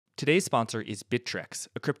Today's sponsor is Bittrex,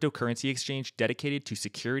 a cryptocurrency exchange dedicated to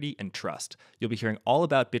security and trust. You'll be hearing all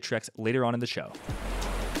about Bittrex later on in the show.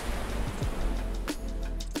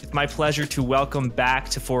 It's my pleasure to welcome back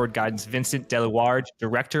to Forward Guidance Vincent Deluard,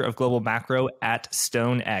 Director of Global Macro at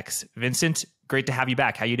StoneX. Vincent, great to have you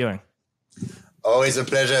back. How are you doing? Always a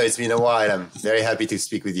pleasure. It's been a while. I'm very happy to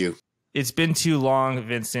speak with you. It's been too long,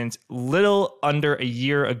 Vincent. Little under a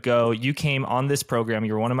year ago, you came on this program.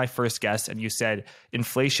 You were one of my first guests, and you said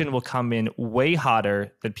inflation will come in way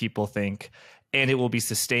hotter than people think, and it will be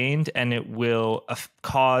sustained, and it will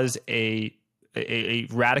cause a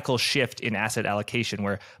radical shift in asset allocation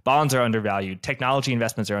where bonds are undervalued, technology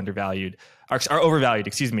investments are undervalued, are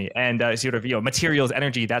overvalued, and materials,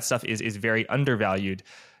 energy, that stuff is very undervalued.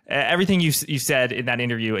 Everything you said in that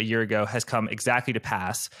interview a year ago has come exactly to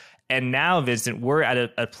pass. And now, Vincent, we're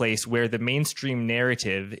at a place where the mainstream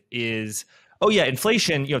narrative is, oh yeah,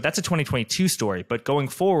 inflation, that's a 2022 story. But going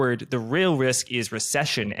forward, the real risk is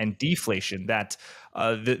recession and deflation, that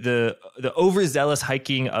the overzealous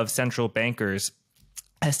hiking of central bankers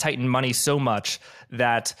has tightened money so much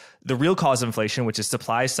that the real cause of inflation, which is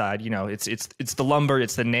supply side, it's the lumber,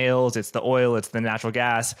 it's the nails, it's the oil, it's the natural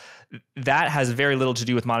gas, that has very little to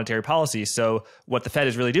do with monetary policy. So what the Fed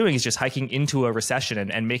is really doing is just hiking into a recession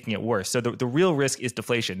and making it worse. So the real risk is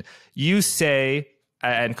deflation. You say,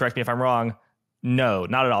 and correct me if I'm wrong, no,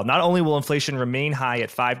 not at all. Not only will inflation remain high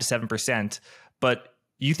at 5 to 7%, but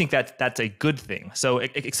you think that that's a good thing. So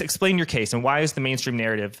explain your case, and why is the mainstream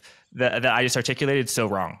narrative that I just articulated so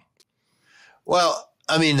wrong? Well,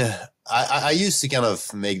 I mean, I used to kind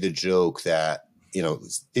of make the joke that,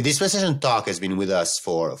 this recession talk has been with us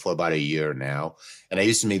for about a year now. And I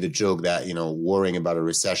used to make the joke that, worrying about a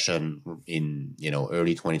recession in,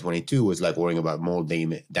 early 2022 was like worrying about mold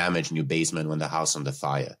damage in your basement when the house on the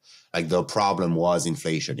fire. Like the problem was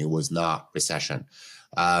inflation. It was not recession.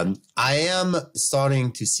 I am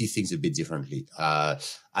starting to see things a bit differently.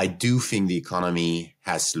 I do think the economy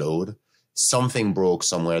has slowed. Something broke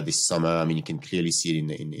somewhere this summer. I mean, you can clearly see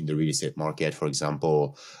it in the real estate market, for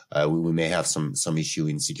example. We may have some issue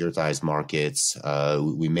in securitized markets.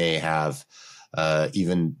 We may have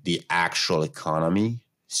even the actual economy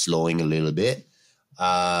slowing a little bit.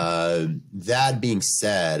 That being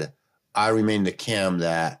said, I remain the camp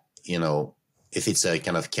that, if it's a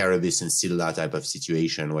kind of Caribbean and Scylla type of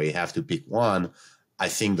situation where you have to pick one, I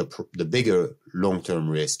think the bigger long-term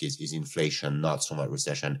risk is inflation, not so much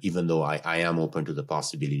recession, even though I am open to the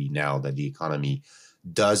possibility now that the economy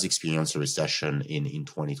does experience a recession in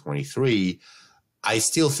 2023. I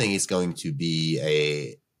still think it's going to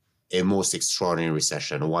be a most extraordinary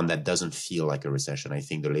recession, one that doesn't feel like a recession. I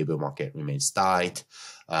think the labor market remains tight.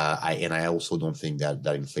 And I also don't think that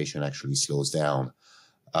inflation actually slows down.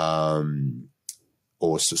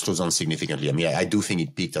 Or slows down significantly. I mean, I do think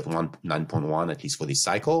it peaked at 9.1, at least for this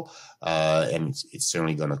cycle. And it's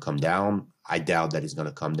certainly going to come down. I doubt that it's going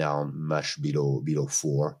to come down much below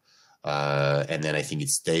 4. And then I think it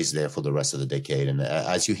stays there for the rest of the decade. And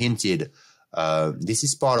as you hinted, this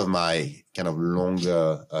is part of my kind of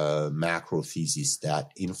longer macro thesis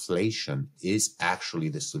that inflation is actually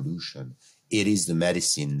the solution. It is the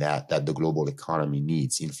medicine that the global economy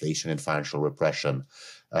needs, inflation and financial repression.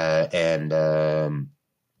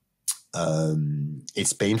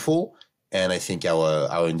 It's painful, and I think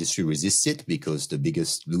our industry resists it because the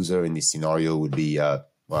biggest loser in this scenario would be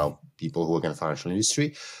people who work in the financial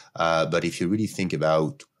industry. But if you really think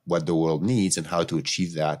about what the world needs and how to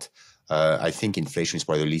achieve that, I think inflation is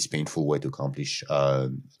probably the least painful way to accomplish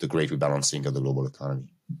the great rebalancing of the global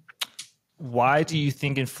economy. Why do you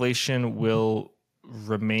think inflation will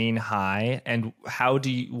remain high, and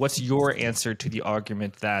what's your answer to the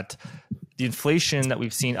argument that the inflation that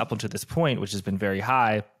we've seen up until this point, which has been very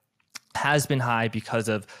high, has been high because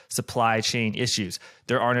of supply chain issues?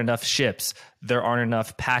 There aren't enough ships, there aren't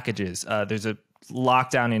enough packages, there's a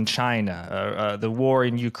lockdown in China, the war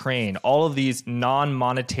in Ukraine, all of these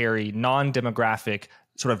non-monetary, non-demographic,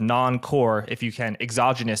 sort of non-core, if you can,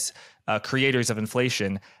 exogenous creators of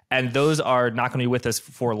inflation. And those are not going to be with us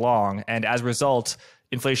for long. And as a result,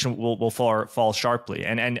 inflation will fall sharply.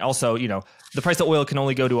 And also, the price of oil can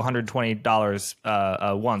only go to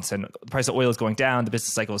 $120 once. And the price of oil is going down. The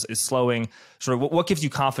business cycle is slowing. Sort of what gives you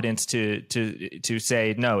confidence to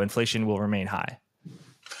say, no, inflation will remain high?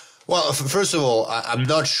 Well, first of all, I'm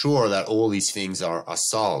not sure that all these things are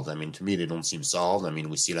solved. I mean, to me, they don't seem solved. I mean,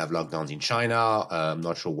 we still have lockdowns in China. I'm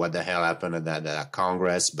not sure what the hell happened at that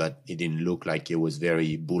Congress, but it didn't look like it was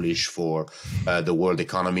very bullish for the world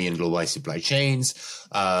economy and global supply chains.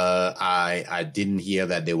 I didn't hear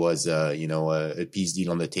that there was a peace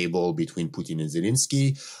deal on the table between Putin and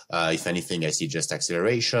Zelensky. If anything, I see just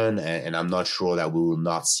acceleration, and I'm not sure that we will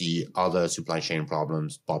not see other supply chain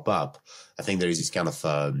problems pop up. I think there is this kind of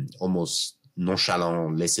almost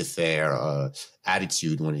nonchalant, laissez-faire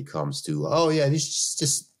attitude when it comes to, oh yeah, this is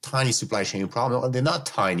just tiny supply chain problem. They're not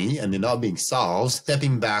tiny and they're not being solved.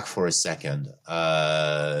 Stepping back for a second,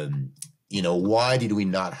 why did we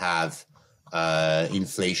not have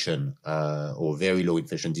inflation or very low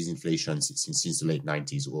inflation, disinflation since the late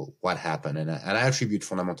 90s? Well, what happened? And I attribute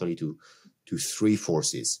fundamentally to three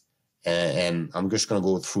forces. And I'm just going to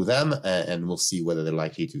go through them and we'll see whether they're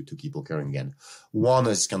likely to keep occurring again. One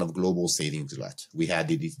is kind of global savings glut. We had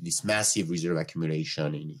this massive reserve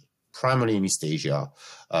accumulation primarily in East Asia,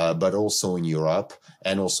 but also in Europe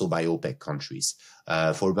and also by OPEC countries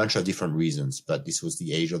for a bunch of different reasons. But this was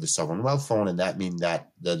the age of the sovereign wealth fund, and that means that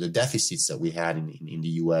the deficits that we had in the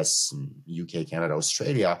US, UK, Canada,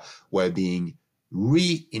 Australia were being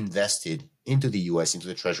reinvested into the US, into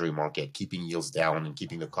the treasury market, keeping yields down and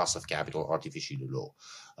keeping the cost of capital artificially low.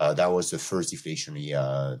 That was the first deflationary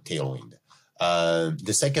tailwind.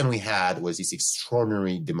 The second we had was this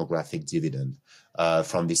extraordinary demographic dividend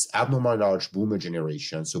from this abnormal large boomer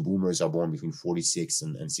generation. So boomers are born between 46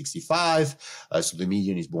 and 65. So the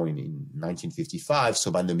median is born in 1955.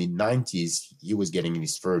 So by the mid-90s, he was getting in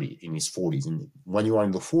his 40s. And when you are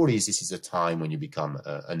in the 40s, this is a time when you become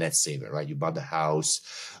a net saver, right? You bought the house,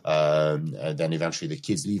 then eventually the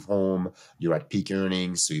kids leave home. You're at peak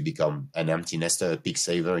earnings, so you become an empty nester, a peak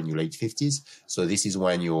saver in your late 50s. So this is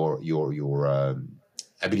when your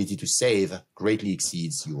ability to save greatly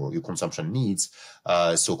exceeds your consumption needs.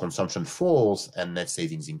 So consumption falls and net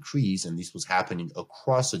savings increase. And this was happening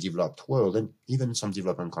across the developed world and even some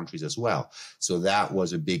developing countries as well. So that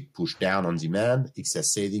was a big push down on demand,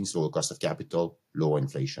 excess savings, lower cost of capital, lower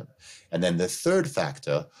inflation. And then the third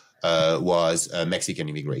factor was Mexican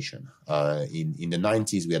immigration. In the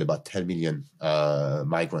 90s, we had about 10 million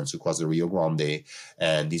migrants across the Rio Grande,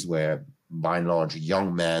 and these were by and large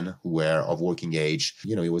young men who were of working age.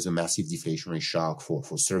 It was a massive deflationary shock for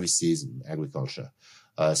services and agriculture.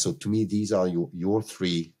 So to me, these are your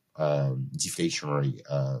three deflationary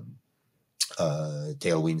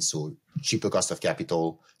tailwinds. So cheaper cost of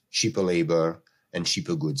capital, cheaper labor, and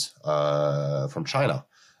cheaper goods from China.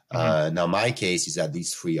 Now, my case is that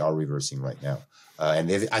these three are reversing right now. And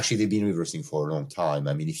they've been reversing for a long time.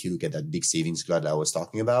 I mean, if you look at that big savings glut I was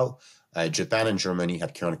talking about, Japan and Germany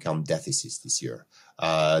had current account deficits this year.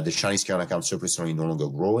 The Chinese current account surplus are no longer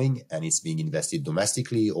growing, and it's being invested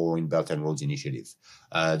domestically or in Belt and Roads Initiative.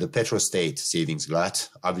 The petrostate savings glut,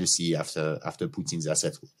 obviously after Putin's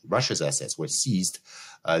assets, Russia's assets were seized,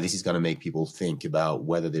 this is going to make people think about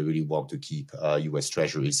whether they really want to keep U.S.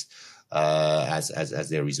 treasuries as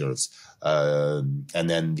their reserves. And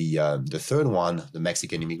then the third one, the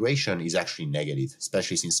Mexican immigration, is actually negative,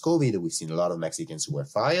 especially since COVID. We've seen a lot of Mexicans who were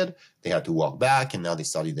fired. They had to walk back, and now they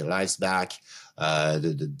started their lives back.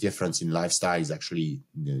 The difference in lifestyle is actually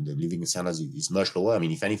the living standards is much lower. I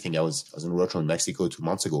mean, if anything, I was in Rochelle in Mexico 2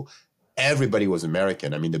 months ago. Everybody was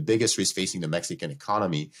American. I mean, the biggest risk facing the Mexican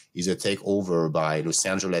economy is a takeover by Los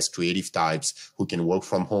Angeles creative types who can work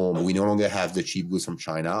from home. We no longer have the cheap goods from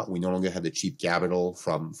China. We no longer have the cheap capital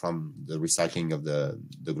from the recycling of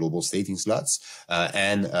the global savings gluts.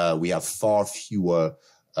 And we have far fewer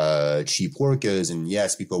cheap workers. And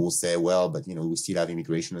yes, people will say, well, but we still have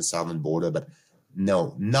immigration at the southern border. But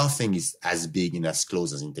no, nothing is as big and as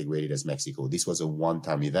close as integrated as Mexico. This was a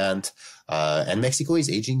one-time event, and Mexico is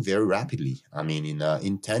aging very rapidly. I mean,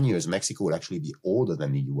 in 10 years, Mexico will actually be older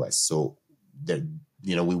than the U.S. So,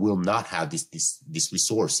 we will not have this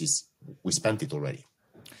resources. We spent it already.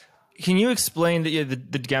 Can you explain the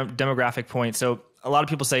demographic point? So, a lot of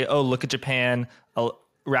people say, "Oh, look at Japan." A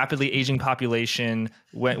rapidly aging population.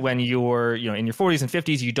 When you're in your 40s and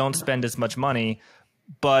 50s, you don't spend as much money.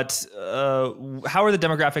 But how are the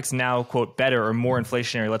demographics now, quote, better or more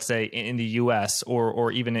inflationary, let's say, in the U.S.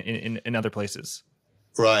 or even in other places?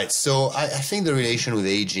 Right. So I think the relation with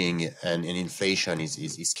aging and inflation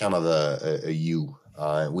is kind of a U,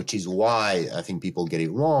 which is why I think people get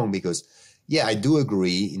it wrong because, yeah, I do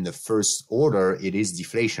agree in the first order, it is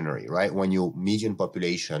deflationary, right? When your median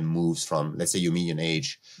population moves from, let's say your median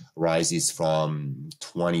age rises from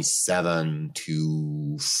 27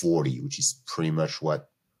 to 40, which is pretty much what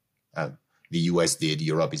the US did.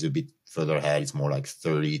 Europe is a bit further ahead. It's more like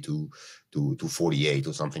 30 to 48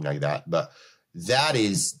 or something like that. But that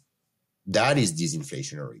is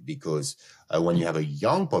disinflationary, because when you have a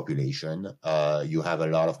young population, you have a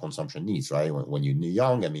lot of consumption needs, right? When you're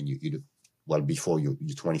young, I mean, before you're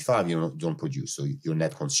 25, you don't produce, so you're a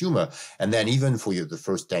net consumer. And then even for the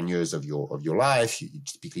first 10 years of your life, you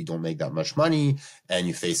typically don't make that much money, and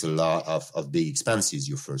you face a lot of big expenses: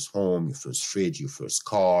 your first home, your first fridge, your first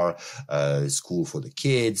car, school for the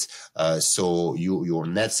kids. So your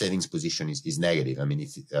net savings position is negative. I mean,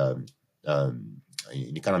 if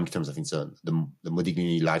in economic terms, I think so, the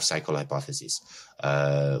Modigliani life cycle hypothesis,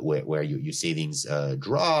 where your savings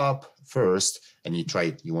drop first, and you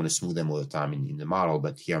want to smooth them all the time in the model.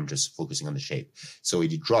 But here I'm just focusing on the shape. So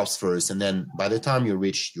it drops first, and then by the time you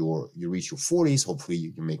reach your 40s, hopefully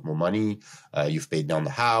you make more money. You've paid down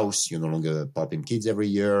the house. You're no longer popping kids every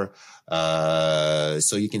year,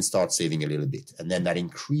 so you can start saving a little bit, and then that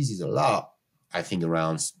increases a lot. I think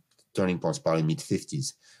around turning points probably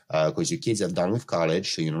mid-50s. Because your kids have done with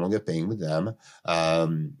college, so you're no longer paying with them.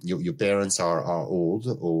 Your parents are old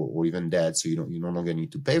or even dead, so you no longer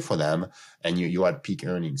need to pay for them, and you're at peak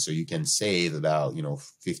earnings, so you can save about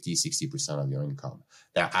 50-60% of your income.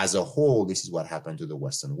 Now, as a whole, this is what happened to the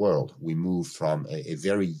Western world. We moved from a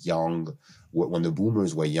very young, when the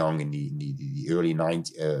boomers were young in the early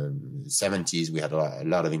 70s, we had a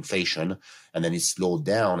lot of inflation, and then it slowed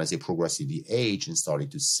down as they progressively aged and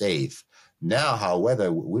started to save. Now,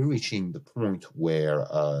 however, we're reaching the point where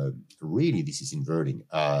really this is inverting.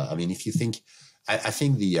 I mean, if you think, I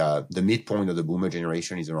think the midpoint of the boomer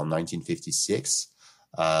generation is around 1956,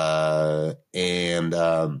 and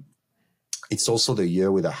it's also the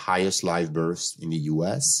year with the highest live births in the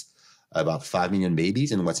U.S., about 5 million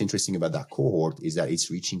babies. And what's interesting about that cohort is that it's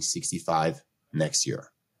reaching 65 next year.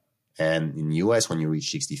 And in the US, when you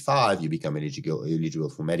reach 65, you become eligible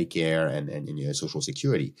for Medicare and Social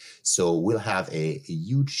Security. So we'll have a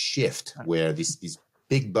huge shift where this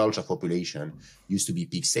big bulge of population used to be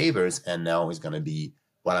peak savers, and now is going to be,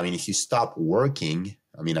 well, I mean, if you stop working,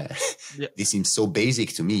 I mean, this seems so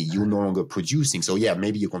basic to me. You're no longer producing. So yeah,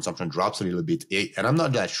 maybe your consumption drops a little bit. And I'm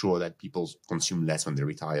not that sure that people consume less when they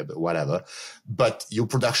retire, but whatever. But your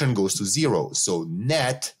production goes to zero. So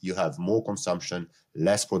net, you have more consumption,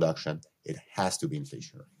 less production. It has to be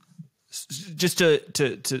inflationary. Just to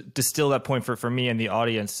distill that point for me and the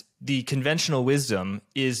audience, the conventional wisdom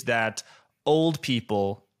is that old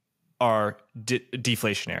people are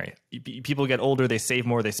deflationary. People get older, they save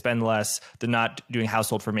more, they spend less, they're not doing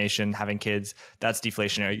household formation, having kids. That's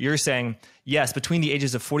deflationary. You're saying, yes, between the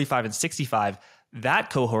ages of 45 and 65, that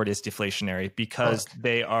cohort is deflationary because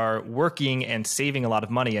they are working and saving a lot of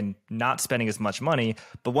money and not spending as much money.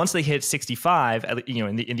 But once they hit 65,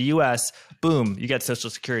 in the US, boom, you get Social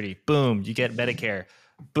Security. Boom, you get Medicare.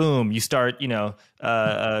 Boom, you start,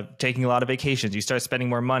 taking a lot of vacations. You start spending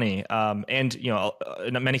more money. And,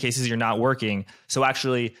 in many cases, you're not working. So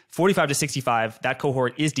actually 45 to 65, that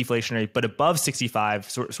cohort is deflationary, but above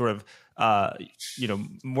 65,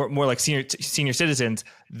 more like senior citizens,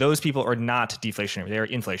 those people are not deflationary. They are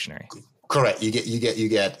inflationary. Correct. You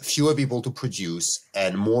get fewer people to produce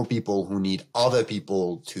and more people who need other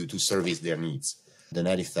people to service their needs. The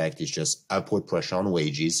net effect is just upward pressure on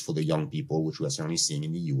wages for the young people, which we are certainly seeing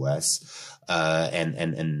in the US,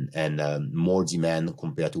 and more demand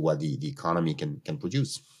compared to what the economy can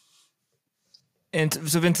produce. And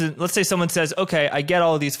so, Vincent, let's say someone says, "Okay, I get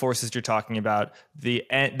all of these forces you're talking about: the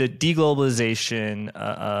deglobalization,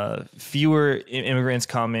 fewer immigrants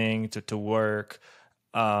coming to work,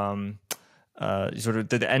 sort of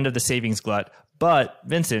the end of the savings glut." But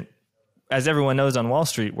Vincent, as everyone knows on Wall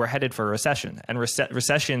Street, we're headed for a recession, and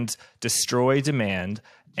recessions destroy demand.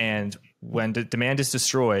 And when the demand is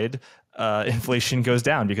destroyed, inflation goes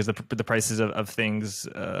down because the prices of things,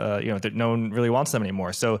 that no one really wants them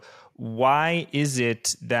anymore. So why is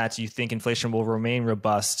it that you think inflation will remain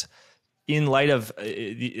robust in light of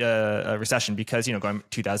a recession? Because, going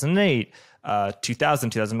 2008, 2000,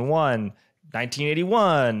 2001,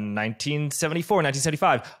 1981, 1974,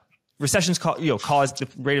 1975, recessions caused the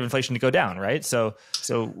rate of inflation to go down, right? So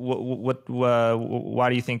why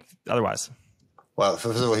do you think otherwise? Well,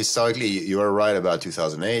 first of all, historically, you were right about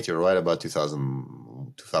 2008. You're right about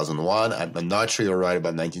 2001. I'm not sure you're right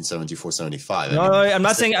about 1974, 75. No, I'm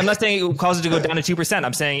not saying it caused it to go down to 2%.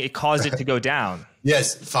 I'm saying it caused it to go down.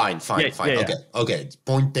 Yes, fine. Yeah. Okay.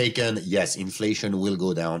 Point taken. Yes, inflation will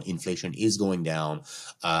go down. Inflation is going down.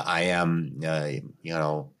 I am,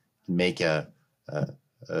 make a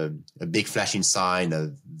big flashing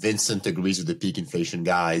sign. Vincent agrees with the peak inflation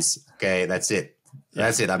guys. Okay, that's it.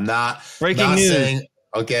 I'm not breaking news.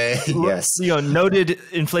 Okay. Yes. Noted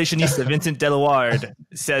inflationista Vincent Deluard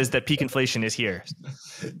says that peak inflation is here.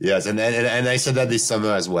 Yes, and I said that this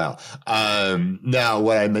summer as well. Now,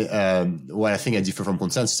 what I think I differ from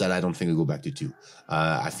consensus is that I don't think we go back to 2.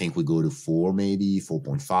 I think we go to 4, maybe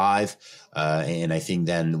 4.5, and I think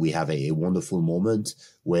then we have a wonderful moment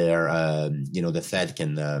where the Fed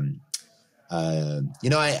can.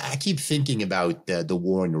 I keep thinking about the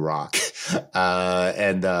war in Iraq,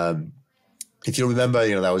 and. If you remember,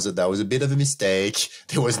 that was a bit of a mistake.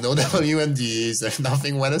 There was no WMDs,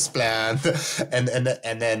 nothing went as planned, and then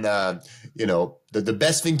the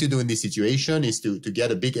best thing to do in this situation is to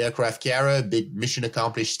get a big aircraft carrier, big mission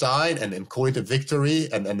accomplished sign, and call it a victory,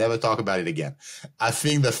 and never talk about it again. I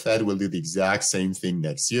think the Fed will do the exact same thing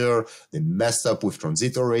next year. They messed up with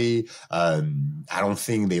transitory. I don't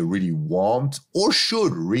think they really want or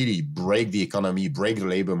should really break the economy, break the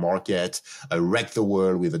labor market, wreck the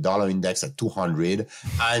world with a dollar index at 200.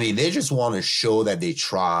 I mean, they just want to show that they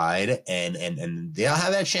tried, and they'll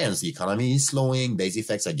have that chance. The economy is slowing. Base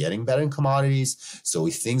effects are getting better in commodities. So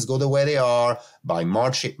if things go the way they are, by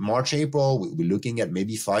March, April, we'll be looking at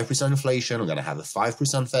maybe 5% inflation. We're going to have a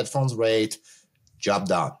 5% Fed funds rate. Job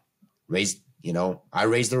done. I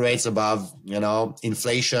raised the rates above,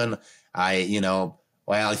 inflation.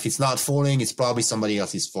 If it's not falling, it's probably somebody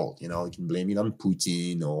else's fault. You can blame it on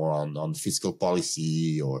Putin or on fiscal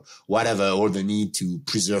policy or whatever, or the need to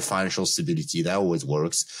preserve financial stability. That always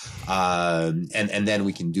works. And then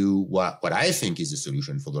we can do what I think is the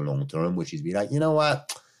solution for the long term, which is be like, we're not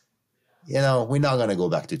going to go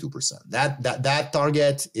back to 2%. That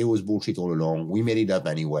target, it was bullshit all along. We made it up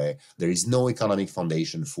anyway. There is no economic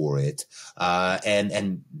foundation for it.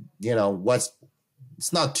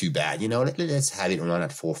 It's not too bad, let's have it run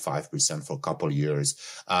at 4 or 5% for a couple of years.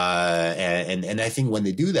 And I think when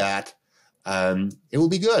they do that, it will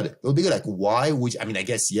be good. It will be good. Like, why would I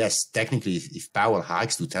guess, yes, technically, if Powell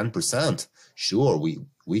hikes to 10%, sure, we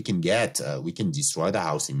can destroy the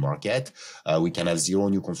housing market. We can have zero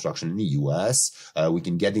new construction in the US. We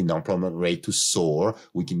can get the unemployment rate to soar.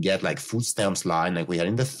 We can get like food stamps line like we had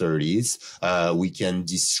in the 30s. We can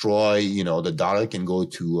destroy, the dollar can go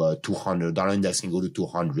to 200, dollar index can go to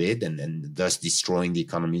 200 and thus destroying the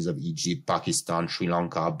economies of Egypt, Pakistan, Sri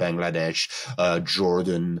Lanka, Bangladesh,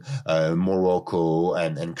 Jordan, Morocco,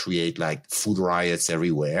 and create like food riots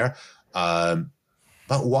everywhere. But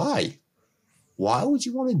why? Why would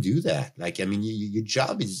you want to do that? Your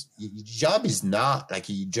job is not like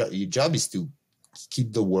your job is to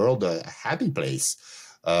keep the world a happy place.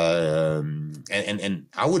 And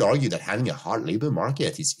I would argue that having a hard labor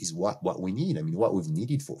market is what we need. What we've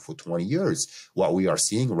needed for 20 years. What we are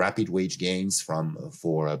seeing, rapid wage gains for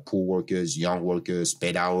poor workers, young workers,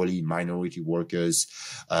 paid hourly, minority workers.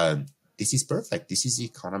 This is perfect. This is the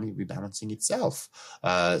economy rebalancing itself.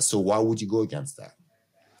 So why would you go against that?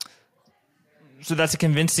 So that's a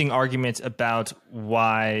convincing argument about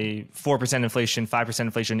why 4% inflation, 5%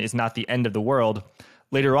 inflation is not the end of the world.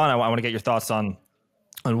 Later on, I want to get your thoughts on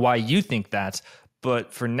why you think that.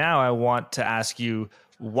 But for now, I want to ask you,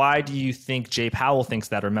 why do you think Jay Powell thinks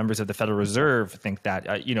that, or members of the Federal Reserve think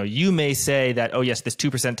that? You may say that, oh, yes, this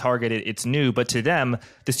 2% target, it's new. But to them,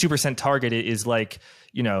 this 2% target is like,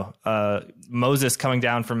 Moses coming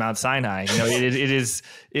down from Mount Sinai.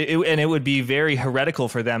 And it would be very heretical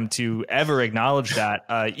for them to ever acknowledge that,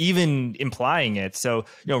 even implying it. So,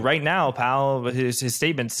 right now, Powell, his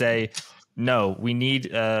statements say, no, we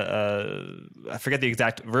need, I forget the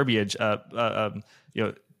exact verbiage,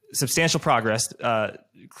 substantial progress to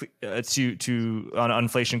on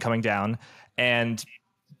inflation coming down. And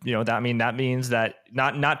that means that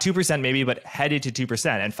not 2% maybe, but headed to 2%,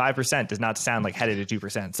 and 5% does not sound like headed to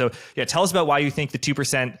 2%. So tell us about why you think the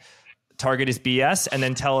 2% target is BS, and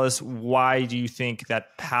then tell us why do you think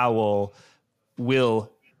that Powell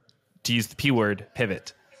will, to use the P word,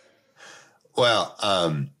 pivot? Well,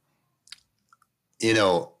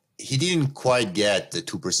 he didn't quite get the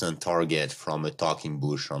 2% target from a talking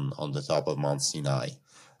bush on the top of Mount Sinai.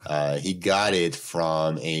 He got it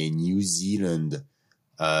from a New Zealand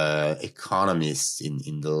economist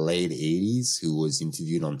in the late 80s who was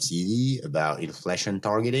interviewed on TV about inflation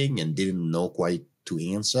targeting and didn't know quite to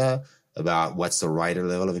answer about what's the right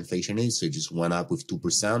level of inflation is. So he just went up with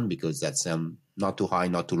 2% because that's not too high,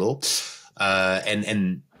 not too low.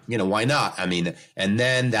 And why not? And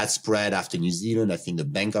then that spread after New Zealand. I think the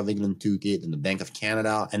Bank of England took it and the Bank of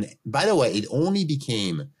Canada. And by the way, it only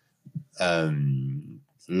became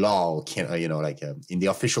law, in the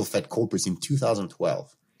official Fed corpus in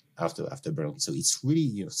 2012 after Berlin. So it's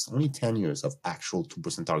really, it's only 10 years of actual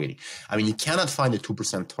 2% targeting. You cannot find a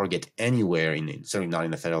 2% target anywhere certainly not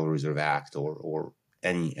in the Federal Reserve Act or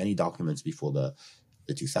any documents before the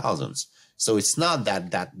 2000s. So it's not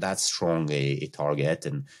that strong a target.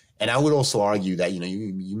 And I would also argue that,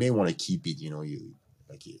 you may want to keep it,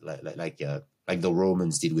 like the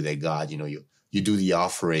Romans did with their god, you do the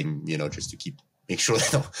offering, just to make sure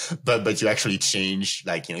that, but you actually change,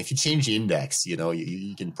 if you change the index, you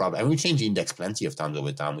can probably, and we changed the index plenty of times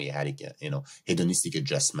over time. We had hedonistic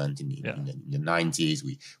adjustment in the 90s.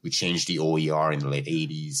 We changed the OER in the late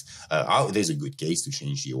 80s. There's a good case to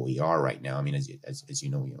change the OER right now. I mean, as you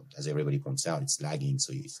know, as everybody points out, it's lagging,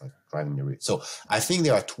 so it's like driving the risk. So I think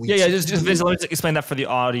there are tweaks. Yeah, just Vincent, let me explain that for the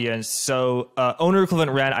audience. So owner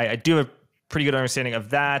equivalent rent, I do have a pretty good understanding of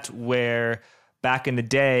that, where back in the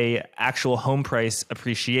day, actual home price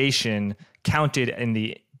appreciation counted in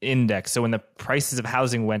the index. So when the prices of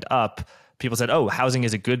housing went up, people said, oh, housing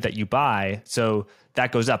is a good that you buy, so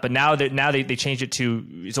that goes up. But now they changed it to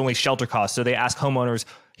it's only shelter costs. So they ask homeowners,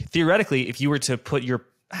 theoretically, if you were to put your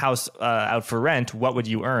house out for rent, what would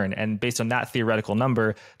you earn? And based on that theoretical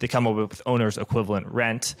number, they come up with owner's equivalent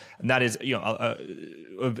rent. And that is,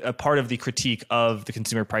 a part of the critique of the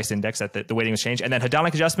consumer price index, that the weighting was changed. And then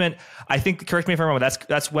hedonic adjustment, I think, correct me if I'm wrong,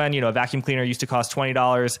 that's when, a vacuum cleaner used to cost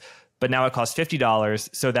 $20, but now it costs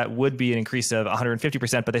 $50. So that would be an increase of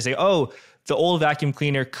 150%. But they say, oh, the old vacuum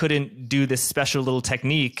cleaner couldn't do this special little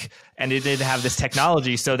technique, and it didn't have this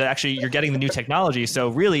technology. So that actually you're getting the new technology. So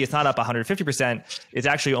really, it's not up 150%. It's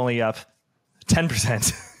actually only up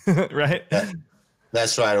 10%, right?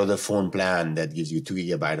 That's right. Or the phone plan that gives you 2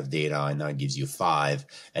 GB of data, and now it gives you 5,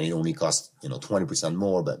 and it only costs 20%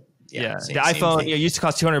 more. But the iPhone used to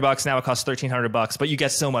cost $200. Now it costs $1,300. But you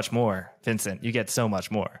get so much more, Vincent. You get so much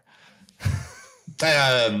more.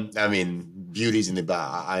 I mean, beauty's in the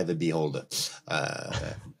eye of the beholder.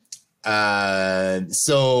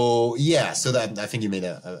 So that I think you made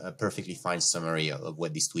a perfectly fine summary of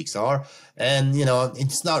what these tweaks are. And,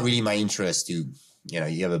 it's not really my interest to,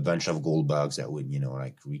 you have a bunch of gold bugs that would,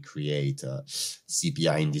 recreate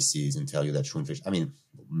CPI indices and tell you that true inflation. I mean,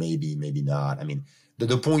 maybe not. I mean,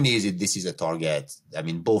 the point is that this is a target. I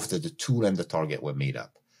mean, both the tool and the target were made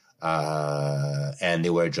up. And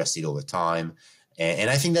they were adjusted over time.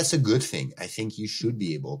 And I think that's a good thing. I think you should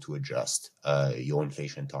be able to adjust your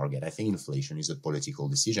inflation target. I think inflation is a political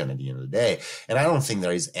decision at the end of the day. And I don't think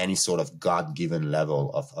there is any sort of God-given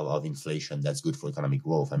level of inflation that's good for economic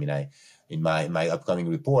growth. I mean, in my upcoming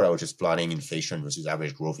report, I was just plotting inflation versus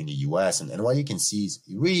average growth in the US. And what you can see is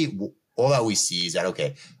really all that we see is that,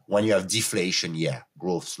 okay, when you have deflation,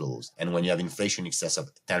 growth slows. And when you have inflation in excess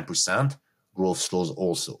of 10%, growth slows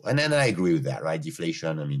also. And then I agree with that, right?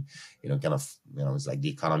 Deflation, I mean, it's like the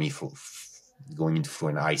economy going through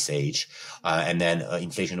an ice age. And then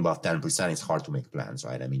inflation above 10%, it's hard to make plans,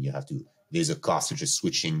 right? I mean, there's a cost to just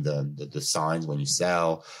switching the signs when you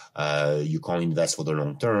sell. You can't invest for the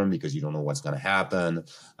long term because you don't know what's going to happen.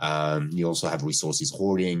 You also have resources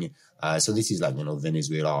hoarding. So this is like,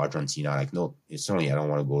 Venezuela, Argentina, like, no, certainly I don't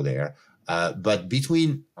want to go there. But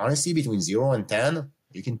between 0 and 10,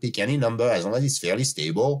 you can pick any number. As long as it's fairly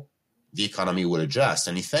stable, the economy will adjust.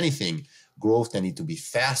 And if anything, growth tended to be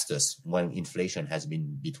fastest when inflation has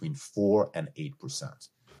been between 4 and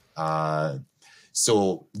 8%.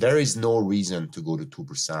 So there is no reason to go to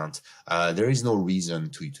 2%. There is no reason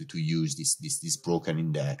to use this broken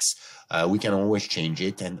index. We can always change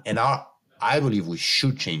it. And I believe we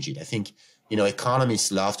should change it. I think,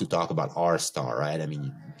 economists love to talk about R star, right? I mean,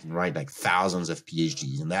 you can write like thousands of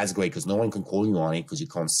PhDs, and that's great because no one can call you on it because you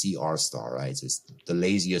can't see R star, right? So it's the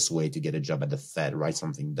laziest way to get a job at the Fed. Write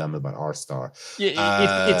something dumb about R star.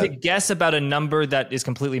 It's a guess about a number that is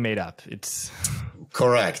completely made up. It's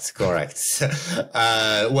correct.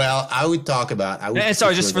 Well, I would talk about. And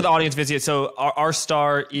sorry, just for the audience visit. So R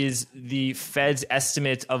star is the Fed's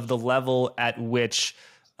estimate of the level at which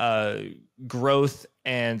growth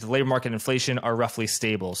and labor market inflation are roughly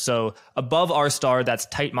stable. So above R star, that's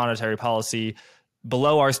tight monetary policy.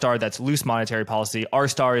 Below R star, that's loose monetary policy. R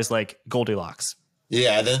star is like Goldilocks.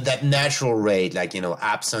 Yeah, that natural rate, like,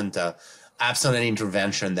 absent an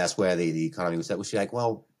intervention, that's where the economy was like,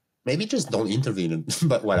 well, maybe just don't intervene,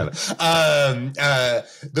 but whatever.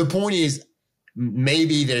 The point is,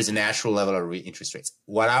 maybe there's a natural level of interest rates.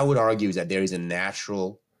 What I would argue is that there is a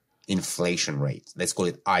natural inflation rate. Let's call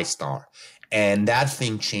it I star. And that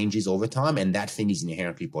thing changes over time, and that thing is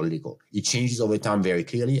inherently political. It changes over time very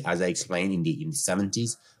clearly, as I explained in the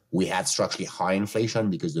 70s. we had structurally high inflation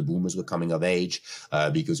because the boomers were coming of age,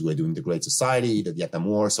 because we were doing the Great Society, the Vietnam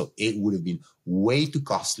War. So it would have been way too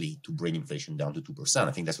costly to bring inflation down to 2%.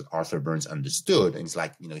 I think that's what Arthur Burns understood. And it's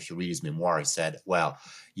like, if you read his memoir, he said, well,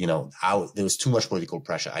 there was too much political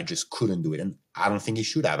pressure. I just couldn't do it. And I don't think he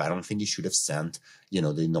should have. I don't think he should have sent, the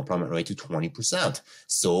unemployment rate to 20%.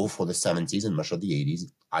 So for the 70s and much of the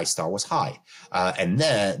 80s, I-star was high. And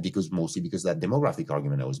then mostly because of that demographic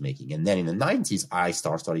argument I was making. And then in the 90s,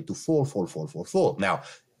 I-star started to fall. Now,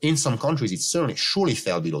 in some countries, it surely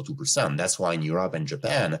fell below 2%. That's why in Europe and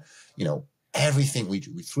Japan, everything, we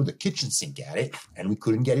threw the kitchen sink at it and we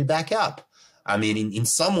couldn't get it back up. I mean, in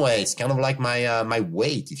some way, it's kind of like my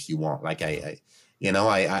weight, if you want. Like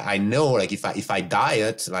I know, like if I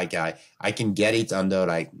diet, like I can get it under,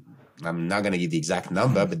 like, I'm not going to give the exact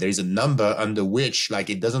number, but there is a number under which, like,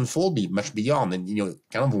 it doesn't fall much beyond, and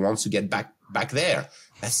kind of wants to get back there.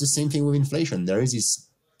 That's the same thing with inflation. There is this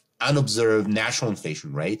unobserved national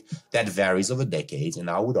inflation rate that varies over decades, and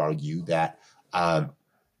I would argue that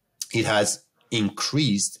it has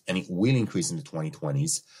increased, and it will increase in the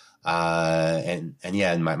 2020s.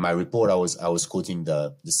 In my report, I was quoting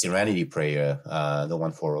the Serenity prayer, the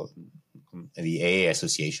one for the AA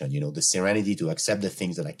Association, the serenity to accept the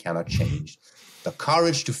things that I cannot change, the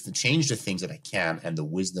courage to change the things that I can, and the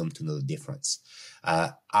wisdom to know the difference.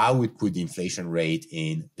 I would put the inflation rate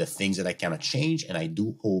in the things that I cannot change, and I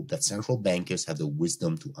do hope that central bankers have the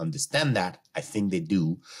wisdom to understand that. I think they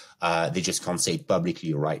do. They just can't say it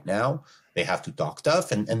publicly right now. They have to talk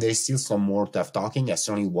tough, and there's still some more tough talking. I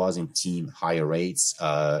certainly was in team higher rates.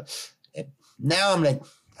 Now I'm like,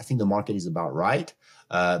 I think the market is about right.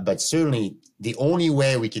 But certainly the only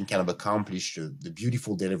way we can kind of accomplish the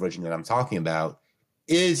beautiful deleveraging that I'm talking about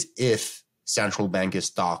is if central bankers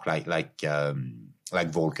talk like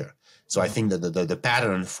Volcker. So I think that the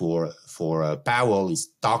pattern for Powell is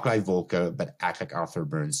talk like Volcker, but act like Arthur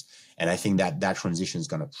Burns. And I think that transition is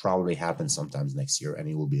going to probably happen sometimes next year, and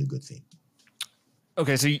it will be a good thing.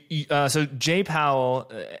 Okay, so Jay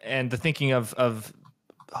Powell and the thinking of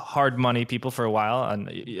hard money people for a while, and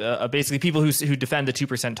basically people who defend the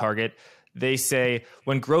 2% target, they say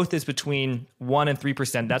when growth is between 1% and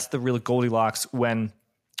 3%, that's the real Goldilocks. When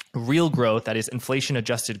real growth, that is inflation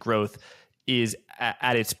adjusted growth, is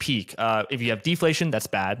at its peak. If you have deflation, that's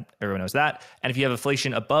bad. Everyone knows that. And if you have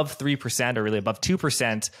inflation above 3% or really above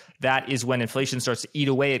 2%, that is when inflation starts to eat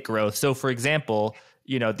away at growth. So for example,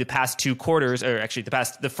 the past 2 quarters, or actually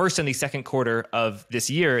the first and the second quarter of this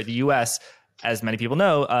year, the US, as many people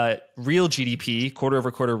know, real GDP, quarter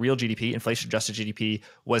over quarter real GDP, inflation adjusted GDP,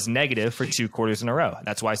 was negative for 2 quarters in a row.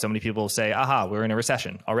 That's why so many people say, aha, we're in a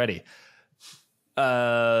recession already.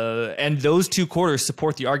 And those 2 quarters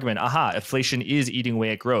support the argument, aha, inflation is eating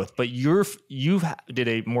away at growth. But you've did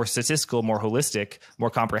a more statistical, more holistic, more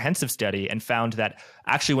comprehensive study and found that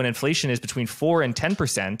actually when inflation is between 4 and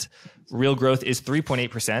 10%, real growth is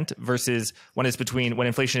 3.8% versus when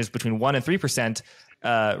inflation is between 1 and 3%,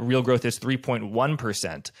 real growth is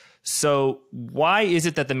 3.1%. So why is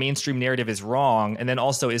it that the mainstream narrative is wrong? And then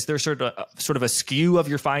also, is there sort of a skew of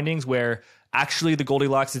your findings where actually the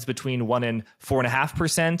Goldilocks is between 1 and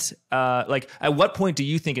 4.5%? Like, at what point do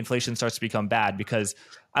you think inflation starts to become bad? Because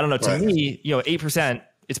I don't know, to me, 8%,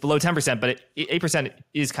 it's below 10%, but 8%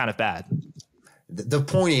 is kind of bad. The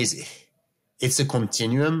point is, it's a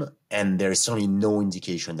continuum, and there's certainly no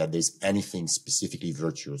indication that there's anything specifically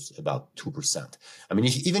virtuous about 2%. I mean,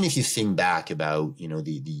 even if you think back about,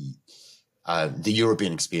 the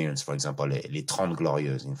European experience, for example, les 30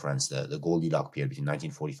 Glorieuses in France, the Goldilocks period between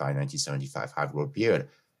 1945 and 1975, high growth period,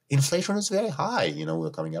 inflation was very high.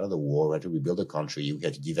 We're coming out of the war, we had to rebuild the country, we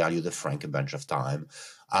had to devalue the franc a bunch of time.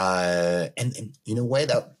 And in a way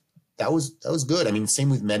that was good. I mean, same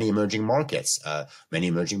with many emerging markets. Many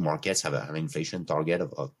emerging markets have an inflation target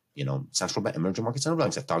of emerging markets central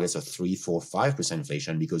banks have targets of 3, 4, 5%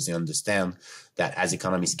 inflation because they understand that as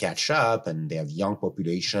economies catch up and they have young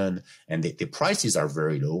population and the prices are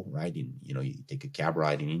very low, right? You take a cab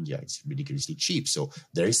ride in India, it's ridiculously cheap. So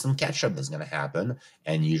there is some catch up that's going to happen,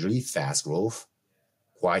 and usually fast growth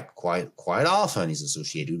quite often is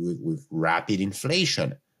associated with rapid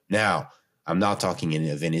inflation. Now, I'm not talking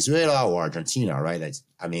in Venezuela or Argentina, right?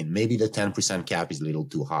 Maybe the 10% cap is a little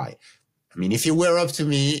too high. I mean, if it were up to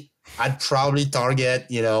me, I'd probably target,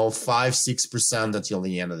 5, 6% until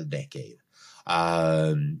the end of the decade.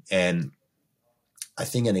 And I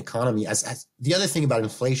think an economy, as the other thing about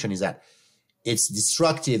inflation is that it's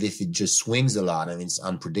destructive if it just swings a lot. I mean, it's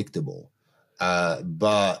unpredictable.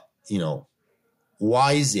 But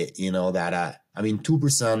why is it, that,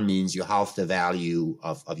 2% means you halve the value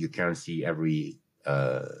of your currency every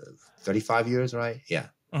 35 years, right? Yeah.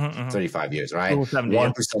 35 years, right? Cool, 70,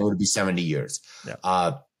 1% would be 70 years.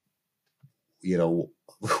 Yeah. You know,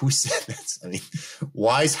 who said that? I mean,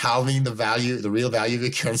 why is halving the real value of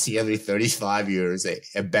your currency every 35 years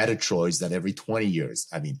a better choice than every 20 years?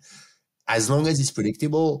 I mean, as long as it's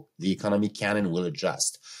predictable, the economy can and will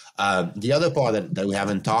adjust. The other part that we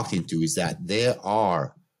haven't talked into is that there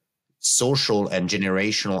are social and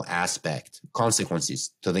generational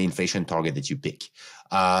consequences to the inflation target that you pick.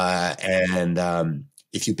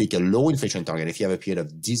 If you pick a low inflation target, if you have a period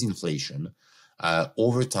of disinflation,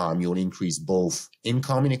 over time, you'll increase both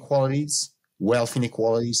income inequalities, wealth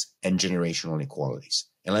inequalities, and generational inequalities.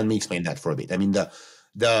 And let me explain that for a bit. I mean,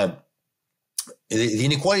 the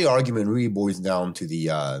inequality argument really boils down to the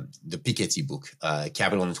Piketty book,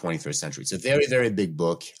 Capital in the 21st Century. It's a very, very big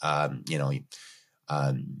book.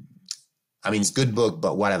 I mean, it's a good book,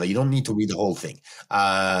 but whatever. You don't need to read the whole thing.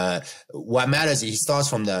 What matters is he starts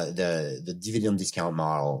from the dividend discount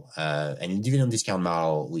model. And in the dividend discount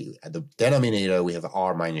model, at the denominator, we have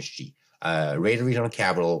R minus G, rate of return on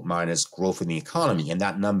capital minus growth in the economy. And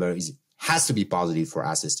that number has to be positive for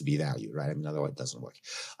assets to be valued, right? I mean, otherwise it doesn't work.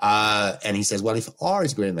 And he says, well, if R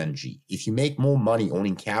is greater than G, if you make more money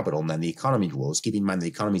owning capital than the economy grows, keep in mind the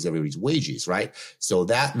economy is everybody's wages, right? So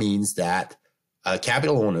that means that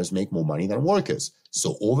capital owners make more money than workers.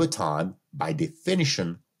 So over time, by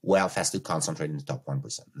definition, wealth has to concentrate in the top 1%.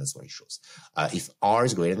 That's what it shows. If R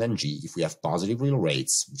is greater than G, if we have positive real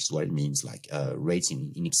rates, which is what it means, like rates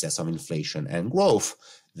in excess of inflation and growth,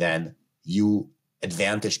 then you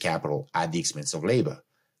advantage capital at the expense of labor.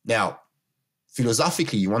 Now,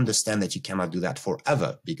 philosophically, you understand that you cannot do that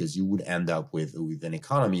forever, because you would end up with an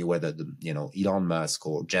economy where Elon Musk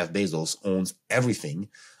or Jeff Bezos owns everything,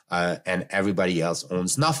 and everybody else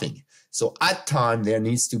owns nothing. So at time, there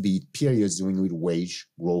needs to be periods during which wage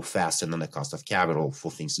grow faster than the cost of capital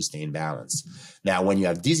for things to stay in balance. Now, when you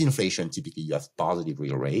have disinflation, typically you have positive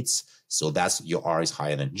real rates. So that's your R is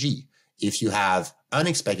higher than G. If you have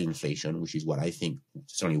unexpected inflation, which is what I think,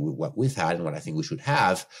 certainly what we've had and what I think we should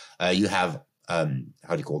have, you have a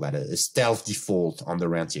stealth default on the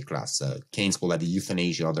rentier class. Keynes called that the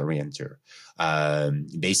euthanasia of the renter.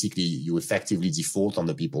 Basically, you effectively default on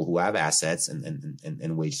the people who have assets,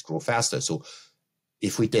 and wages grow faster. So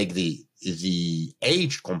if we take the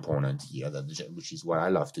age component here, which is what I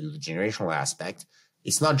love to do, the generational aspect,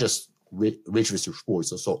 it's not just rich versus poor,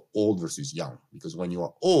 it's also old versus young. Because when you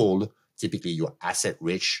are old, typically you're asset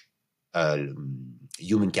rich,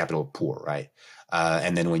 human capital poor, right?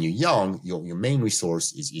 And then when you're young, your main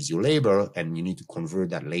resource is your labor, and you need to convert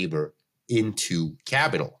that labor into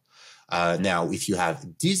capital. Now, if you have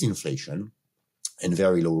disinflation and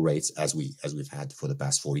very low rates, as we've had for the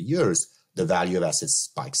past 40 years, the value of assets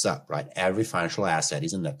spikes up, right? Every financial asset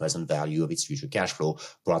is a net present value of its future cash flow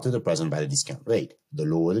brought to the present by the discount rate. The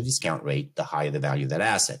lower the discount rate, the higher the value of that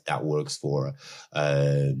asset. That works for,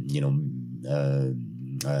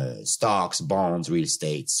 stocks, bonds, real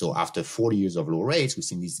estate. So after 40 years of low rates, we've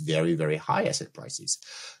seen these very, very high asset prices.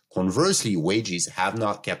 Conversely, wages have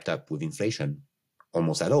not kept up with inflation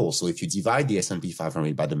almost at all. So if you divide the S&P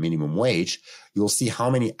 500 by the minimum wage, you'll see how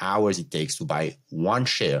many hours it takes to buy one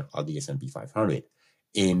share of the S&P 500.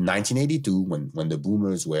 In 1982, when the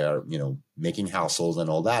boomers were, making households and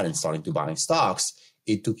all that and starting to buy stocks,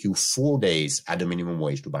 it took you 4 days at the minimum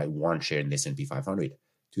wage to buy one share in the S&P 500.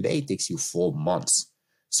 Today, it takes you 4 months.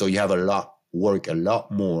 So you have work a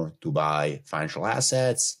lot more to buy financial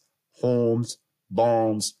assets, homes,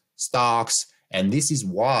 bonds, stocks. And this is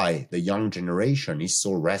why the young generation is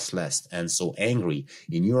so restless and so angry.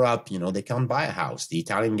 In Europe, they can't buy a house. The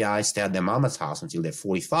Italian guys stay at their mama's house until they're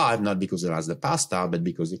 45, not because they like the pasta, but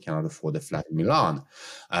because they cannot afford a flat in Milan.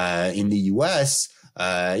 In the US,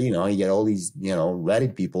 you get all these,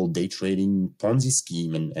 Reddit people day trading Ponzi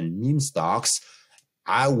scheme and meme stocks.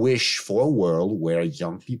 I wish for a world where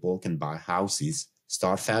young people can buy houses,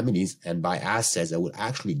 start families, and buy assets that would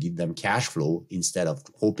actually give them cash flow instead of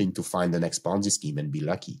hoping to find the next Ponzi scheme and be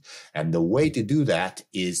lucky. And the way to do that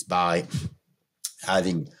is by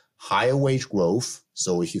having higher wage growth.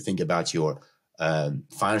 So if you think about your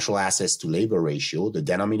financial assets to labor ratio, the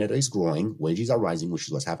denominator is growing, wages are rising, which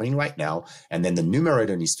is what's happening right now. And then the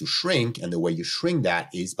numerator needs to shrink. And the way you shrink that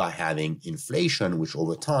is by having inflation, which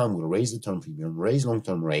over time will raise the term premium, raise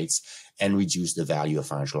long-term rates, and reduce the value of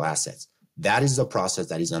financial assets. That is the process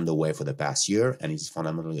that is underway for the past year, and it's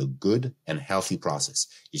fundamentally a good and healthy process.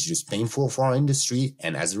 It's just painful for our industry,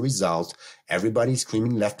 and as a result, everybody's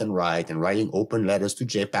screaming left and right and writing open letters to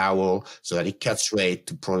Jay Powell so that he cuts rate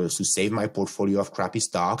to save my portfolio of crappy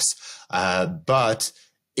stocks. But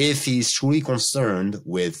if he's truly concerned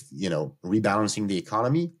with, rebalancing the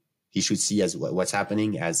economy, He should see as what's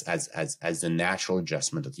happening as the natural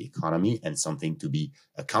adjustment of the economy and something to be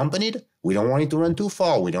accompanied. We don't want it to run too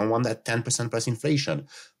far. We don't want that 10% plus inflation.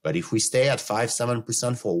 But if we stay at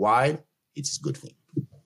 5-7% for a while, it's a good thing.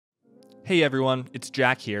 Hey everyone, it's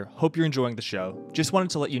Jack here. Hope you're enjoying the show. Just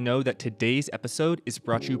wanted to let you know that today's episode is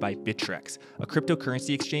brought to you by Bittrex, a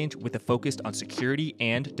cryptocurrency exchange with a focus on security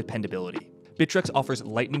and dependability. Bittrex offers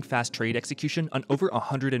lightning-fast trade execution on over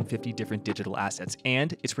 150 different digital assets,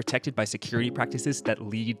 and it's protected by security practices that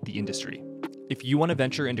lead the industry. If you want to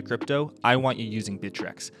venture into crypto, I want you using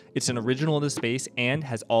Bittrex. It's an original in the space and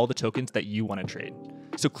has all the tokens that you want to trade.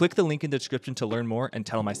 So click the link in the description to learn more and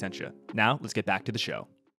tell them I sent you. Now, let's get back to the show.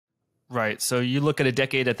 Right. So you look at a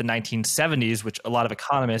decade at the 1970s, which a lot of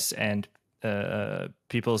economists and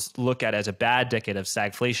people look at as a bad decade of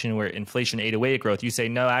stagflation, where inflation ate away at growth. You say,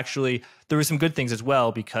 no, actually, there were some good things as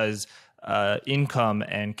well, because income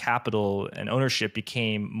and capital and ownership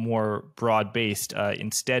became more broad-based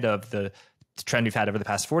instead of the trend we've had over the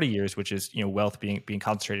past 40 years, which is wealth being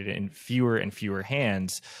concentrated in fewer and fewer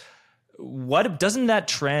hands. What doesn't that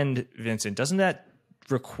trend, Vincent? Doesn't that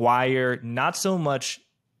require not so much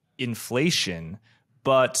inflation,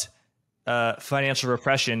 but financial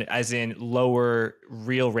repression, as in lower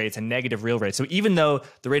real rates and negative real rates? So even though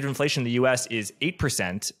the rate of inflation in the US is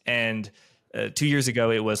 8%, and 2 years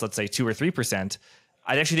ago it was, let's say, 2 or 3%,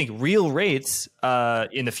 I actually think real rates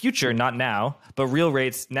in the future, not now, but real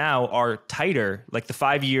rates now are tighter. Like the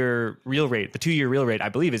 5-year real rate, the 2-year real rate, I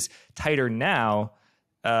believe, is tighter now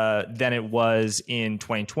than it was in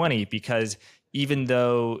 2020, because even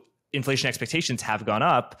though inflation expectations have gone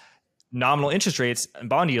up, nominal interest rates and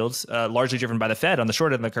bond yields, largely driven by the Fed on the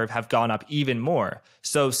short end of the curve, have gone up even more.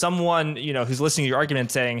 So someone who's listening to your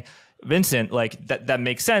argument saying, Vincent, like that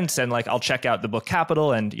makes sense, and like I'll check out the book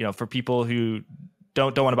Capital, and for people who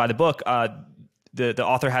don't want to buy the book, the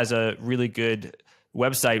author has a really good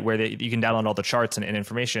website where you can download all the charts and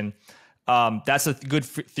information. That's a good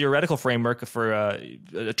theoretical framework for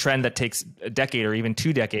a trend that takes a decade or even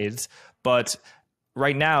 2 decades. But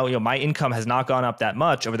right now, my income has not gone up that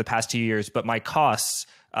much over the past 2 years, but my costs,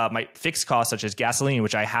 my fixed costs, such as gasoline,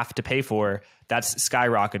 which I have to pay for, that's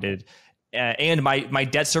skyrocketed. And my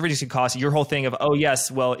debt servicing costs, your whole thing of, oh yes,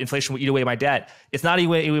 well, inflation will eat away my debt. It's not eating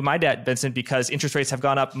away my debt, Vincent, because interest rates have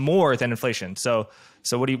gone up more than inflation. So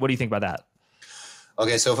what do you think about that?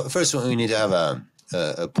 Okay, so first we need to have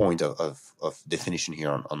a point of definition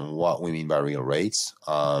here on what we mean by real rates.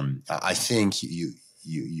 I think you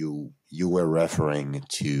were referring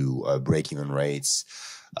to break-even rates.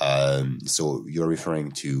 So you're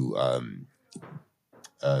referring to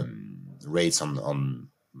rates on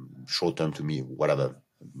short-term, to me, whatever,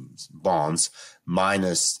 bonds,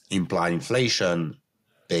 minus implied inflation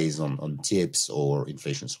based on tips or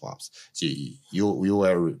inflation swaps. So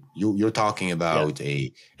you're talking about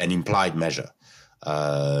an implied measure,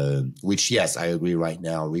 which, yes, I agree. Right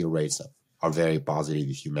now, real rates are very positive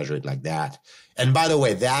if you measure it like that. And by the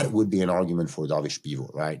way, that would be an argument for dovish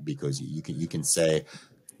pivot, right? Because you can say,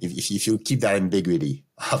 if you keep that ambiguity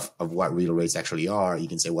of what real rates actually are, you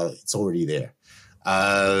can say, well, it's already there.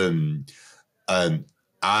 I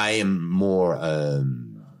am more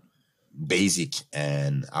basic,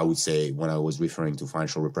 and I would say when I was referring to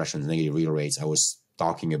financial repression and negative real rates, I was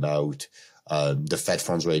talking about the Fed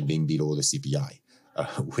funds rate being below the CPI,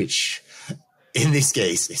 which in this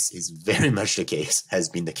case is very much the case, has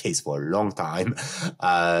been the case for a long time.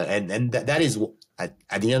 And that is, at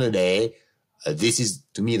the end of the day, this is,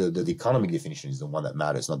 to me, the economic definition is the one that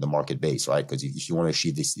matters, not the market base, right? Because if you want to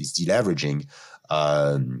achieve this deleveraging,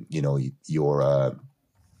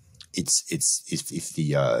 if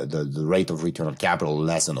the rate of return on capital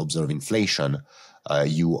less than observed inflation,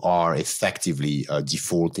 you are effectively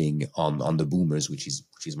defaulting on the boomers, which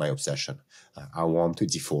is my obsession. I want to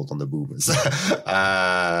default on the boomers, or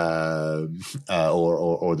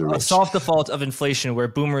the rich. A soft default of inflation, where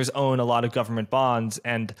boomers own a lot of government bonds,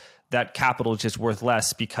 and that capital is just worth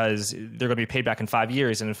less because they're going to be paid back in 5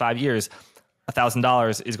 years, and in 5 years,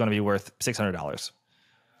 $1,000 is going to be worth $600.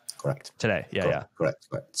 Correct. Today. Yeah. Correct.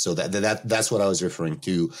 So that's what I was referring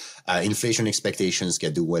to. Inflation expectations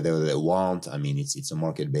can do whatever they want. I mean, it's a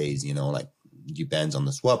market base, like depends on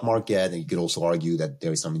the swap market. And you could also argue that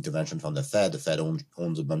there is some intervention from the Fed. The Fed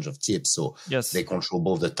owns a bunch of tips. So yes, they control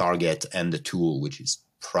both the target and the tool, which is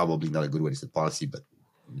probably not a good way to set policy, but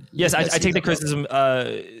yes, I take the criticism.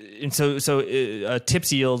 And so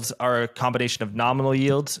tips yields are a combination of nominal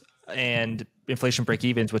yields and inflation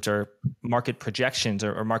break-evens, which are market projections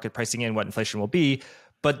or market pricing in what inflation will be.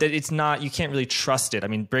 but that it's not, you can't really trust it. I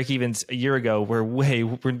mean, break evens a year ago they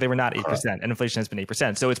were not 8%, and inflation has been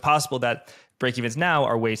 8%. So it's possible that break evens now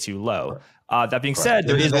are way too low. That being said,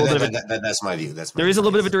 there is a little bit of that's my view. There is a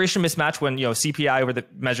little bit of a duration mismatch when, CPI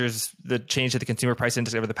measures the change to the consumer price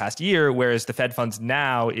index over the past year, whereas the Fed funds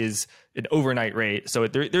now is an overnight rate. So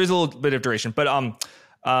there is a little bit of duration. But okay,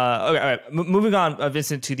 all right. Moving on,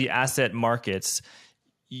 Vincent, to the asset markets.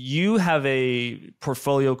 You have a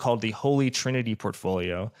portfolio called the Holy Trinity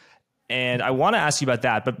portfolio, and I want to ask you about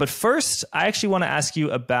that. But first, I actually want to ask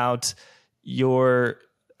you about your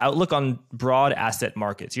outlook on broad asset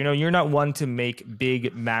markets. You're not one to make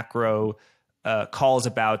big macro calls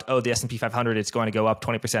about, the S&P 500, it's going to go up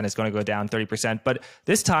 20%, it's going to go down 30%. But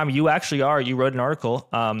this time you actually are. You wrote an article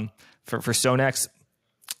for StoneX,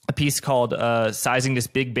 a piece called Sizing This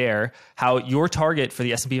Big Bear, how your target for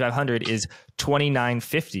the S&P 500 is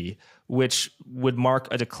 2950, which would mark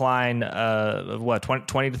a decline of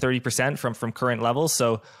 20 to 30% from current levels.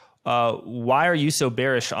 So why are you so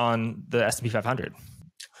bearish on the S&P 500?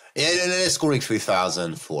 Yeah, let's correct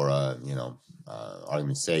 3,000 for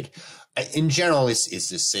argument's sake. In general, it's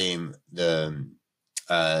the same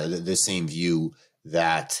the same view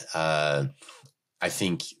that I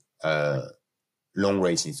think long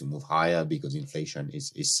rates need to move higher because inflation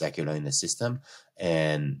is secular in the system,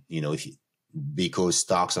 and because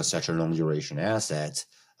stocks are such a long duration asset,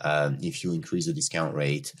 if you increase the discount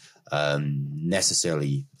rate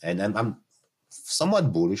necessarily, and I'm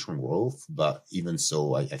somewhat bullish on growth, but even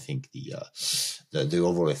so, I think the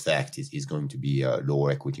overall effect is going to be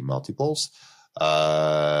lower equity multiples.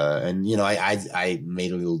 And I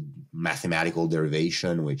made a little mathematical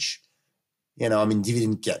derivation, which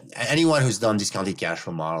dividend. Anyone who's done discounted cash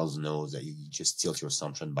flow models knows that you just tilt your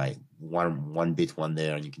assumption by one bit one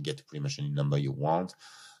there, and you can get to pretty much any number you want.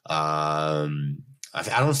 I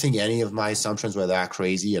don't think any of my assumptions were that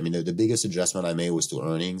crazy. I mean, the biggest adjustment I made was to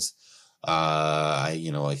earnings.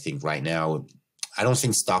 I think right now, I don't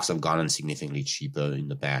think stocks have gotten significantly cheaper in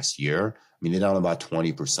the past year. I mean, they're down about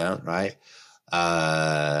 20%, right?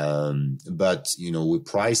 But we're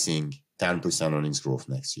pricing 10% earnings growth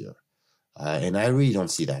next year. And I really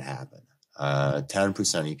don't see that happen. 10%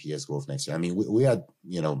 EPS growth next year. I mean, we had,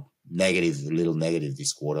 a little negative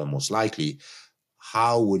this quarter, most likely.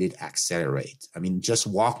 How would it accelerate? I mean, just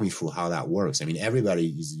walk me through how that works. I mean, everybody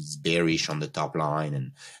is bearish on the top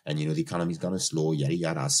line and the economy is going to slow, yada,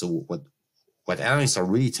 yada. So what analysts are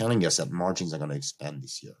really telling us that margins are going to expand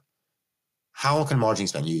this year. How can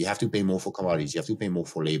margins expand? You have to pay more for commodities, you have to pay more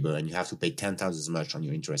for labor, and you have to pay 10 times as much on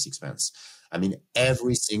your interest expense. I mean,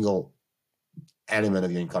 every single element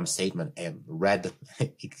of your income statement and red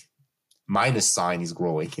minus sign is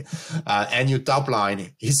growing, and your top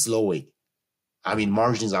line is slowing. I mean,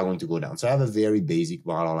 margins are going to go down. So I have a very basic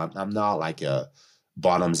model. I'm not like a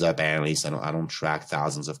bottoms up analyst. I don't track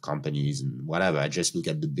thousands of companies and whatever. I just look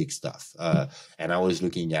at the big stuff. And I was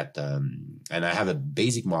looking at, and I have a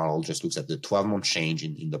basic model, just looks at the 12-month change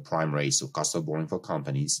in the prime rate, so cost of borrowing for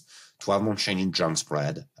companies, 12-month change in junk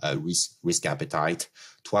spread, risk appetite,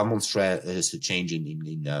 12-month change in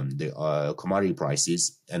the commodity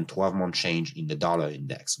prices, and 12-month change in the dollar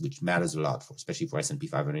index, which matters a lot, especially for S&P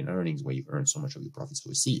 500 earnings, where you've earned so much of your profits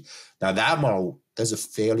overseas. Now, that model does a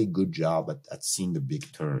fairly good job at seeing the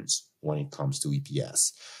big turns when it comes to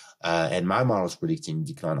EPS. And my model is predicting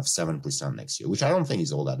decline of 7% next year, which I don't think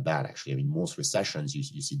is all that bad, actually. I mean, most recessions,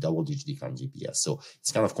 you see double-digit declines in EPS. So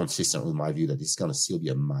it's kind of consistent with my view that it's going to still be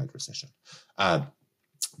a mild recession.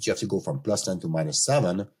 You have to go from plus 10 to minus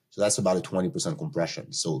 7. So that's about a 20%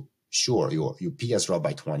 compression. So sure, your PS dropped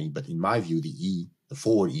by 20, but in my view, the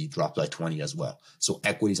forward E dropped by 20 as well. So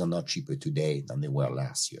equities are not cheaper today than they were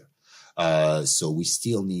last year. So we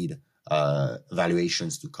still need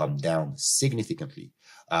valuations to come down significantly.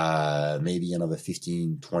 Maybe another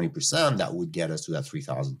 15, 20%, that would get us to that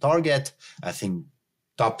 3,000 target. I think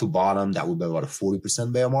top to bottom, that would be about a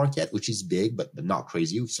 40% bear market, which is big, but not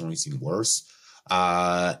crazy. We've certainly seen worse.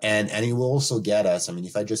 And it will also get us, I mean,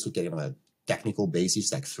 if I just look at it on a technical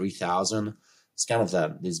basis, like 3,000, it's kind of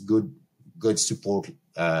this good support,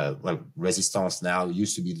 resistance now. It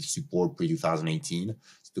used to be the support pre-2018. It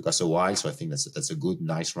took us a while, so I think that's a good,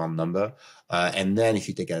 nice round number. And then if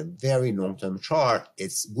you take a very long-term chart,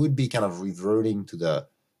 it would be kind of reverting to the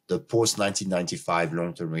post-1995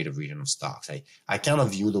 long-term rate of return of stocks. I kind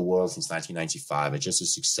of view the world since 1995 as just a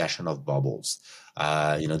succession of bubbles.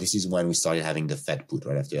 This is when we started having the Fed put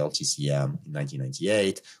right after LTCM in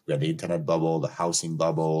 1998. We had the internet bubble, the housing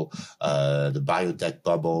bubble, the biotech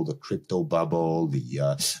bubble, the crypto bubble,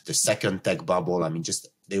 the second tech bubble. I mean, just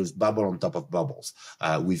there was bubble on top of bubbles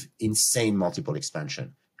with insane multiple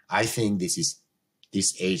expansion. I think this is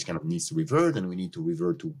this age kind of needs to revert, and we need to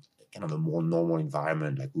revert to kind of a more normal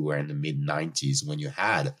environment like we were in the mid-90s, when you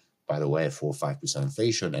had, by the way, 4 or 5%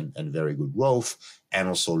 inflation and very good growth, and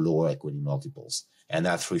also lower equity multiples. And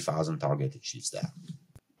that 3,000 target achieves that.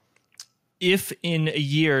 If in a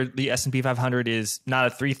year the S&P 500 is not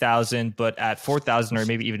at 3,000, but at 4,000 or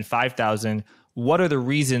maybe even 5,000, what are the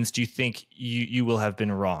reasons do you think you will have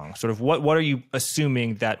been wrong? Sort of what are you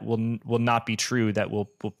assuming that will not be true, that will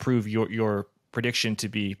prove your prediction to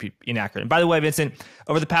be inaccurate? And by the way, Vincent,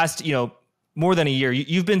 over the past, more than a year,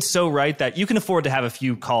 you've been so right that you can afford to have a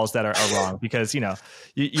few calls that are wrong, because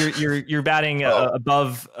you're batting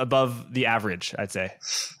above the average, I'd say.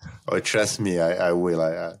 Oh, trust me, I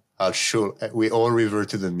will. I'll sure we all revert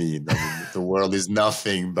to the mean. I mean, the world is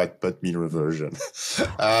nothing but mean reversion.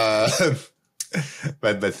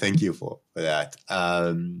 But thank you for that.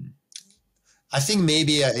 I think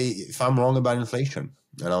maybe if I'm wrong about inflation.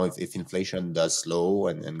 If inflation does slow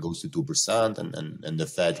and goes to 2%, and the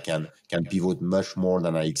Fed can pivot much more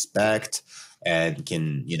than I expect, and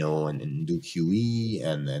can and do QE,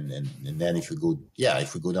 and then if we go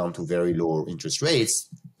down to very low interest rates,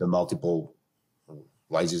 the multiple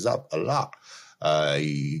rises up a lot.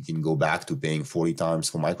 You can go back to paying 40 times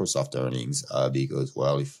for Microsoft earnings, because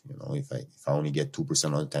if I only get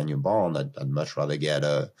 2% on a 10-year bond, I'd much rather get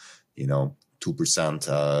a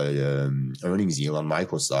 2% earnings yield on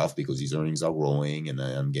Microsoft, because these earnings are growing and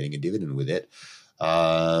I'm getting a dividend with it.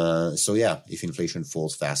 So yeah, if inflation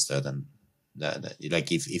falls faster than that,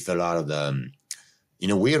 like if a lot of the,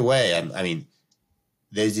 in a weird way, I mean,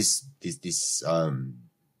 there's this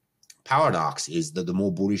paradox is that the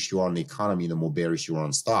more bullish you are on the economy, the more bearish you are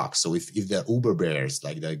on stocks. So if the uber bears,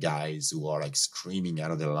 like the guys who are like screaming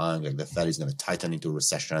out of their lung, like the Fed is going to tighten into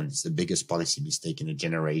recession, it's the biggest policy mistake in a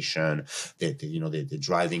generation, they're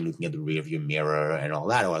driving, looking at the rearview mirror and all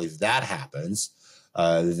that. Well, if that happens,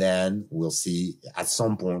 then we'll see at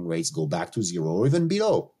some point rates go back to zero or even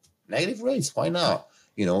below. Negative rates, why not?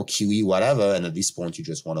 QE, whatever. And at this point, you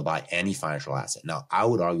just want to buy any financial asset. Now, I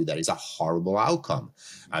would argue that is a horrible outcome.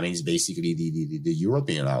 I mean, it's basically the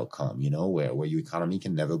European outcome, where your economy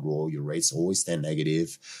can never grow, your rates always stay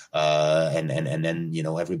negative, and then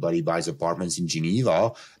everybody buys apartments in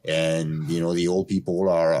Geneva, and the old people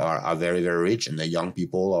are very, very rich, and the young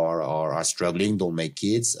people are struggling, don't make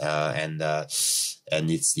kids, and it's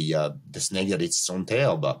the snake that eats its own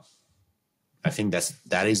tail. But I think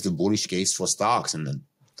that is the bullish case for stocks, and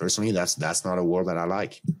personally, that's not a word that I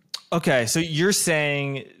like. Okay, so you're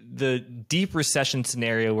saying the deep recession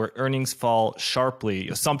scenario where earnings fall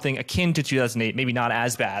sharply, something akin to 2008, maybe not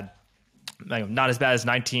as bad, not as bad as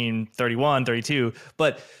 1931, 32,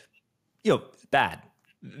 but bad.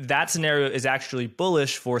 That scenario is actually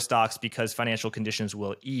bullish for stocks because financial conditions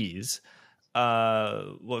will ease.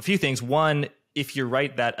 Well, a few things. One, if you're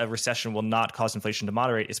right that a recession will not cause inflation to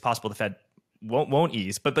moderate, it's possible the Fed won't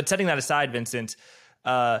ease. But setting that aside, Vincent,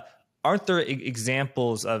 aren't there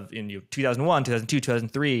examples of in 2001, 2002,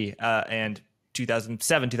 2003, and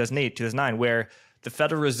 2007, 2008, 2009, where the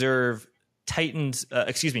Federal Reserve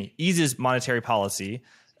eases monetary policy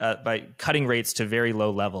by cutting rates to very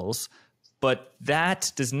low levels, but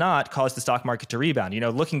that does not cause the stock market to rebound?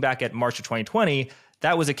 Looking back at March of 2020,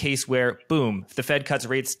 that was a case where, boom, the Fed cuts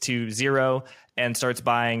rates to zero and starts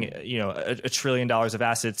buying, $1 trillion of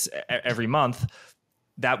assets every month.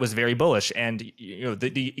 That was very bullish, and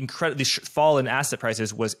the fall in asset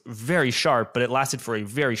prices was very sharp, but it lasted for a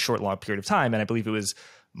very long period of time. And I believe it was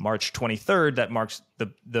March 23rd that marks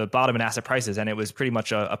the bottom in asset prices, and it was pretty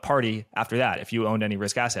much a party after that if you owned any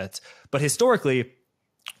risk assets. But historically,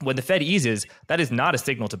 when the Fed eases, that is not a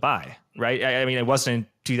signal to buy, right? I mean, it wasn't in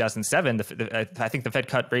 2007. I think the Fed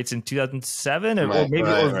cut rates in 2007,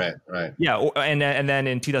 right. Yeah, and then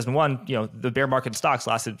in 2001, the bear market in stocks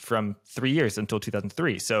lasted from 3 years until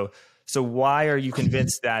 2003. So why are you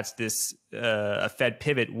convinced that this a Fed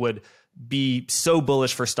pivot would be so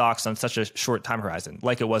bullish for stocks on such a short time horizon,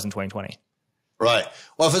 like it was in 2020? Right.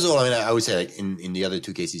 Well, first of all, I would say like in the other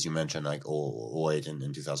two cases you mentioned, like 08 and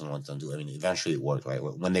 2001, 2002, I mean, eventually it worked, right?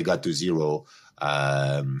 When they got to zero,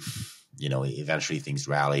 eventually things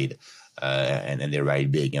rallied, and they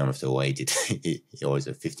rallied big. After 08, it was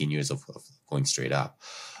 15 years of going straight up.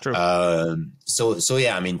 True. So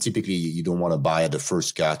yeah, I mean, typically you don't want to buy at the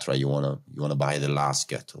first cut, right? You want to buy at the last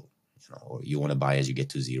cut, or you want to buy as you get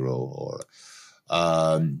to zero, or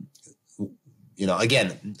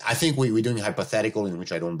again, I think we're doing hypothetical, in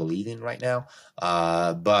which I don't believe in right now.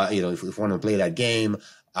 But if we want to play that game,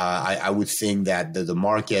 I would think that the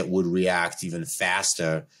market would react even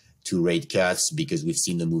faster to rate cuts because we've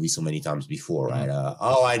seen the movie so many times before, right?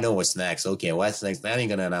 Oh, I know what's next. Okay, what's next? Then you're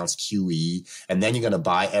going to announce QE, and then you're going to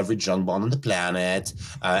buy every junk bond on the planet.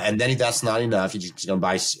 And then if that's not enough, you're just going to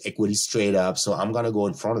buy equity straight up. So I'm going to go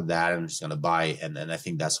in front of that and I'm just going to buy. And then I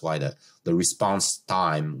think that's why the response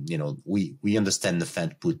time, we understand the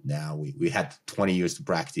Fed put now. We had 20 years to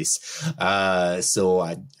practice.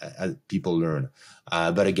 So people learn.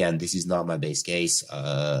 But again, this is not my base case.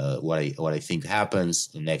 What I think happens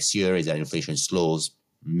next year is that inflation slows,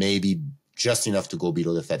 maybe just enough to go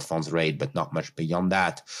below the Fed funds rate, but not much beyond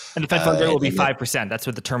that. And the Fed funds rate will be 5%. That's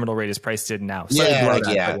what the terminal rate is priced in now.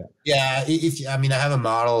 Yeah. I have a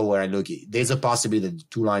model where I look. There's a possibility that the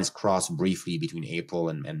two lines cross briefly between April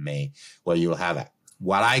and May, where you'll have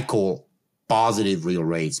what I call positive real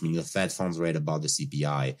rates, meaning the Fed funds rate above the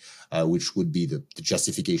CPI, which would be the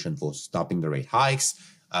justification for stopping the rate hikes.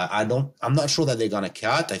 I'm not sure that they're going to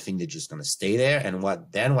cut. I think they're just going to stay there. And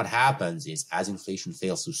what happens is as inflation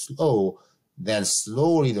fails to slow, then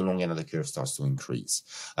slowly the long end of the curve starts to increase.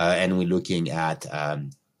 And we're looking at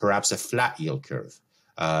perhaps a flat yield curve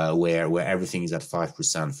where everything is at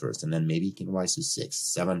 5% first, and then maybe it can rise to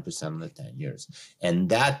 6-7% in the 10 years. And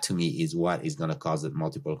that to me is what is going to cause that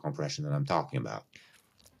multiple compression that I'm talking about.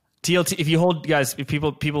 TLT, if you hold, guys, if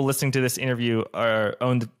people listening to this interview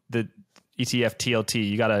own the ETF TLT,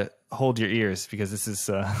 you got to hold your ears because this is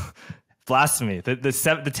blasphemy. The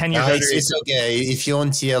 10-year it's okay. If you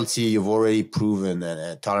own TLT, you've already proven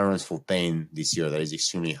a tolerance for pain this year that is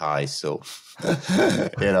extremely high. So,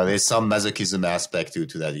 there's some masochism aspect to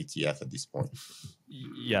that ETF at this point.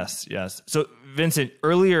 Yes. So, Vincent,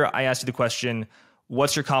 earlier I asked you the question,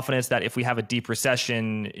 what's your confidence that if we have a deep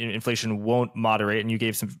recession, inflation won't moderate? And you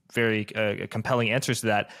gave some very compelling answers to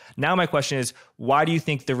that. Now my question is, why do you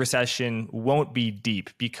think the recession won't be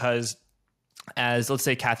deep? Because as, let's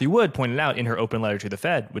say, Cathie Wood pointed out in her open letter to the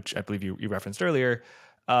Fed, which I believe you referenced earlier,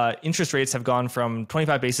 interest rates have gone from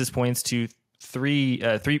 25 basis points to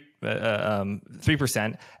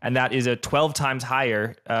 3%, and that is a 12 times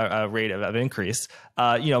higher rate of increase.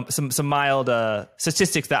 Some mild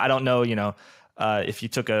statistics that I don't know, if you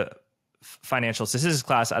took a financial statistics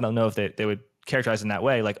class, I don't know if they would characterize in that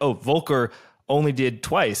way. Like, Volcker only did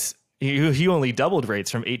twice. He only doubled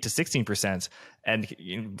rates from 8 to 16%,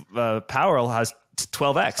 and Powell has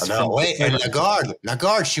 12x. And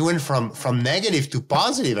Lagarde, she went from negative to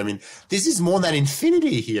positive. I mean, this is more than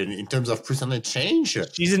infinity here in terms of percentage change.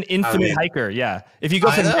 She's an infinite hiker. Yeah, if you go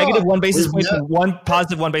from negative 1 basis point to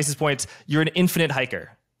positive 1 basis points, you're an infinite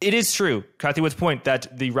hiker. It is true, Cathie Wood's point,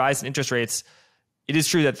 that the rise in interest rates, it is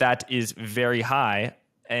true that is very high.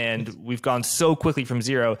 And we've gone so quickly from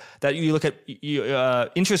zero that you look at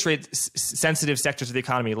interest rate sensitive sectors of the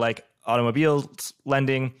economy, like automobile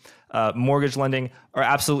lending, mortgage lending, are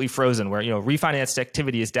absolutely frozen. Where refinanced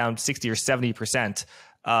activity is down 60 or 70%.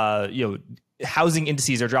 Housing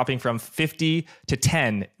indices are dropping from 50 to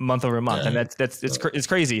 10 month over month, and it's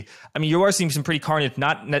crazy. I mean, you are seeing some pretty carnage,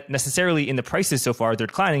 not necessarily in the prices so far; they're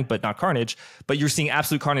declining, but not carnage. But you're seeing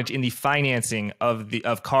absolute carnage in the financing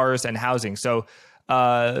of cars and housing. So.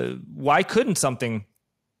 Why couldn't a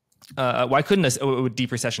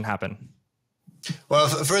deep recession happen? Well,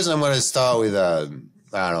 first I'm going to start with I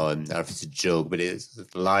don't know if it's a joke, but it's a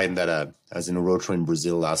line that I was in a road show in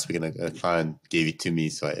Brazil last week, and a client gave it to me,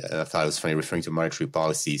 so I thought it was funny, referring to monetary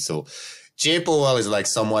policy. So Jay Powell is like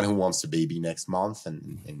someone who wants a baby next month,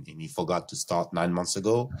 and he forgot to start 9 months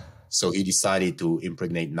ago, so he decided to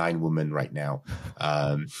impregnate 9 women right now.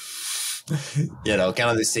 Kind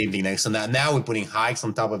of the same thing. So now we're putting hikes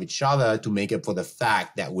on top of each other to make up for the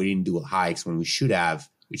fact that we didn't do hikes when we should have,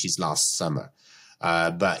 which is last summer.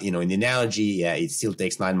 But, in the analogy, it still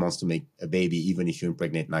takes 9 months to make a baby, even if you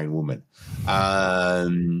impregnate 9 women.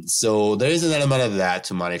 So there is an element of that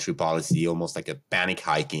to monetary policy, almost like a panic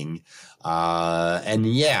hiking. I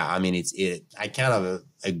kind of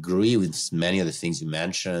agree with many of the things you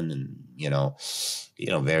mentioned, and,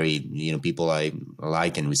 people I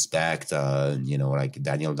like and respect, like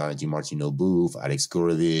Daniel Martino Booth, Alex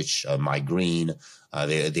Gorovich, Mike Green.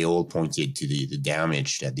 They all pointed to the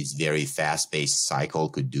damage that this very fast-paced cycle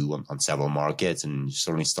could do on several markets, and you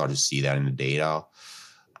certainly start to see that in the data.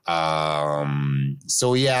 My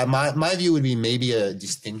view would be maybe a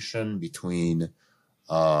distinction between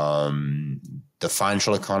the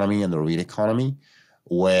financial economy and the real economy,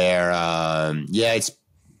 where it's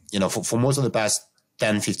for most of the past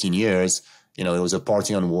 10-15 years, it was a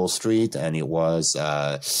party on Wall Street, and it was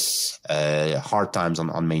hard times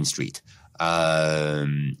on Main Street.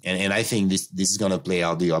 And I think this is going to play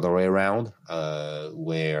out the other way around,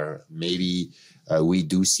 where maybe we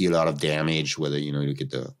do see a lot of damage, whether you look at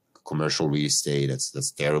the commercial real estate.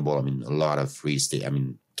 That's terrible. I mean, a lot of real estate. I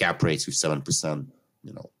mean, cap rates with 7%.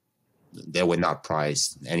 You know, they were not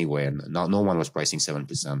priced anywhere. No one was pricing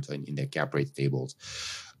 7% in their cap rate tables.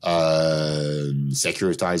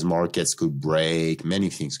 Securitized markets could break. Many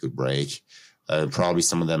things could break. Probably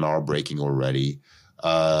some of them are breaking already.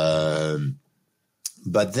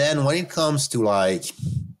 But then when it comes to like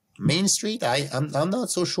Main Street, I'm not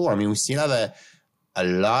so sure. I mean, we still have a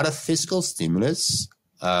lot of fiscal stimulus.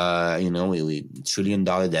 We $1 trillion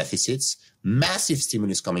deficits, massive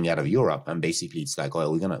stimulus coming out of Europe, and basically it's like,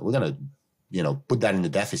 oh, we're gonna put that in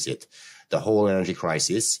the deficit. The whole energy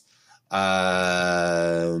crisis.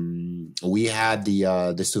 We had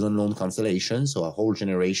the student loan cancellation, so a whole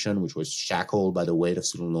generation which was shackled by the weight of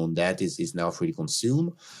student loan debt is now free to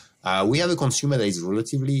consume. We have a consumer that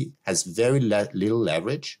has very little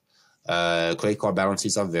leverage. Credit card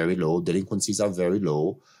balances are very low. Delinquencies are very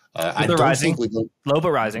low. I don't think low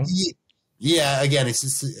but rising. Yeah, again, it's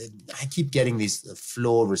just, I keep getting these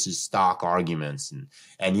flow versus stock arguments,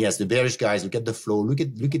 and yes, the bearish guys look at the flow, look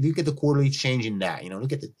at the quarterly change in that,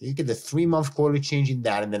 look at the 3-month quarterly change in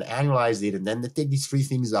that, and then analyze it, and then they take these three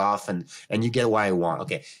things off, and you get what I want.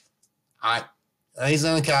 Okay, I'm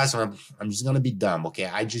just gonna be dumb. Okay,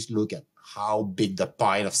 I just look at how big the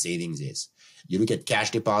pie of savings is. You look at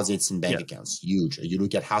cash deposits and bank accounts, huge. You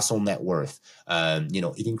look at household net worth.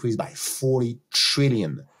 It increased by 40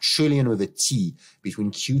 trillion with a T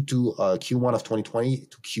between Q1 of 2020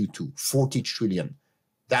 to Q2, 40 trillion.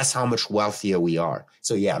 That's how much wealthier we are.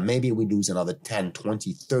 So yeah, maybe we lose another 10,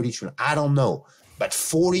 20, 30 trillion. I don't know. But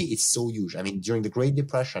 40 is so huge. I mean, during the Great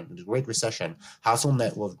Depression, the Great Recession, household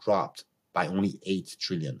net worth dropped by only 8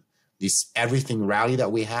 trillion. This everything rally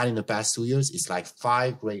that we had in the past 2 years is like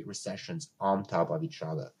 5 great recessions on top of each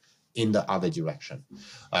other in the other direction.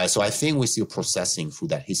 So I think we're still processing through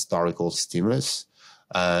that historical stimulus.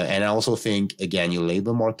 And I also think, again, your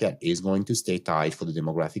labor market is going to stay tight for the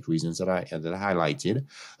demographic reasons that I highlighted.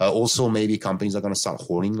 Also, maybe companies are going to start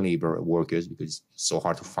hoarding labor workers because it's so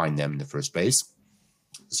hard to find them in the first place.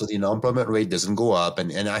 So the unemployment rate doesn't go up.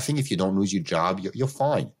 And I think if you don't lose your job, you're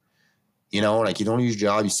fine. You don't lose your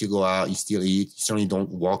job, you still go out, you still eat, you certainly don't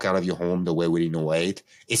walk out of your home the way we didn't wait,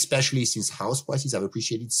 especially since house prices have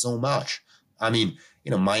appreciated so much. I mean,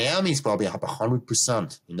 Miami is probably up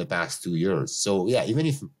 100% in the past 2 years. So yeah, even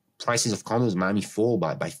if prices of condos in Miami fall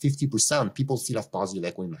by 50%, people still have positive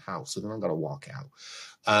equity in the house, so they're not going to walk out.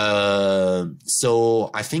 So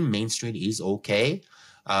I think Main Street is okay.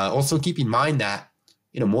 Also keep in mind that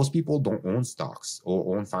most people don't own stocks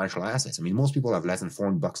or own financial assets. I mean, most people have less than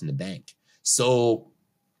 $400 in the bank. So,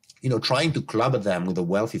 trying to club at them with a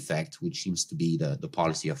wealth effect, which seems to be the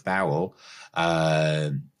policy of Powell,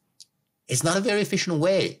 it's not a very efficient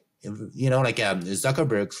way.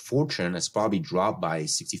 Zuckerberg's fortune has probably dropped by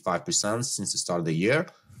 65% since the start of the year.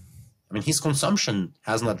 I mean, his consumption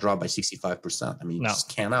has not dropped by 65%. I mean, it just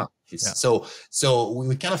cannot. So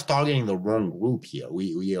we're kind of targeting the wrong group here.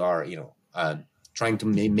 We are, trying to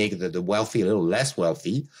make the wealthy a little less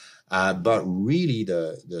wealthy, but really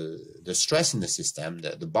the stress in the system,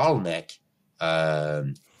 the bottleneck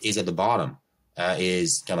is at the bottom.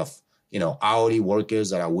 Is kind of hourly workers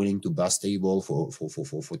that are willing to bust table for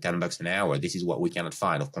 $10 an hour. This is what we cannot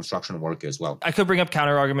find of construction workers. Well, I could bring up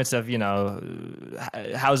counter arguments of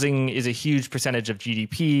housing is a huge percentage of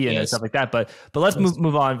GDP and stuff like that. But let's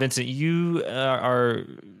move on, Vincent. You are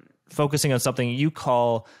focusing on something you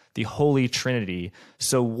call the Holy Trinity.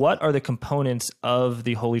 So what are the components of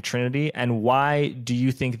the Holy Trinity, and why do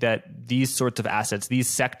you think that these sorts of assets, these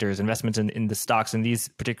sectors, investments in the stocks in these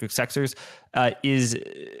particular sectors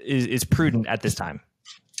is prudent at this time?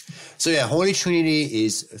 So yeah, Holy Trinity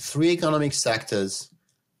is 3 economic sectors: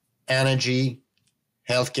 energy,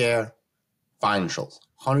 healthcare, financials.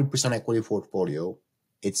 100% equity portfolio.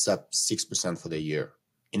 It's up 6% for the year,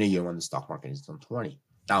 in a year when the stock market is down 20%.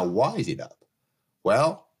 Now, why is it up?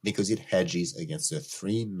 Well, because it hedges against the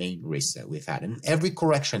 3 main risks that we've had. And every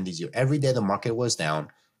correction this year, every day the market was down,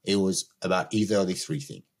 it was about either of these 3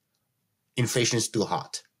 things. Inflation is too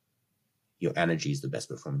hot. Your energy is the best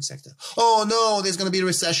performing sector. Oh no, there's going to be a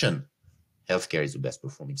recession. Healthcare is the best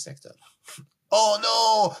performing sector. Oh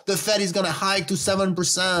no, the Fed is going to hike to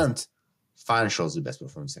 7%. Financial is the best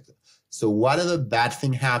performing sector. So whatever bad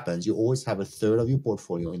thing happens, you always have a third of your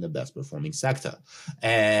portfolio in the best performing sector.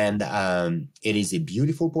 And it is a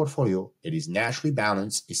beautiful portfolio. It is naturally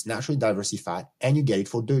balanced. It's naturally diversified, and you get it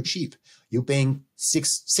for dirt cheap. You're paying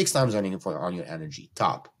six times earnings on your energy,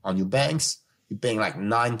 top. On your banks, you're paying like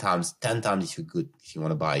 9 times, 10 times if you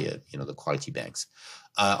want to buy the quality banks.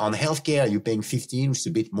 On healthcare, you're paying 15, which is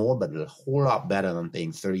a bit more, but a whole lot better than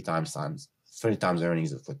paying 30 times 30 times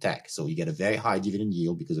earnings for tech. So you get a very high dividend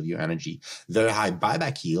yield because of your energy, very high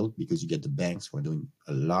buyback yield because you get the banks who are doing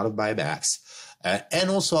a lot of buybacks. And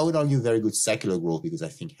also, I would argue very good secular growth because I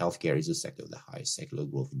think healthcare is a sector of the highest secular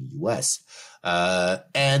growth in the US.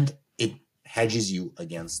 And it hedges you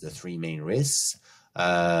against the three main risks.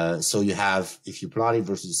 So you have, if you plot it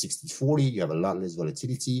versus 60-40, you have a lot less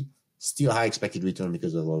volatility, still high expected return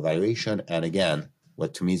because of our valuation. And again,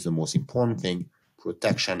 what to me is the most important thing,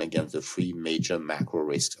 protection against the three major macro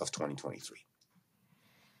risks of 2023.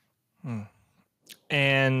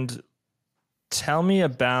 And tell me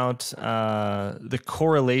about the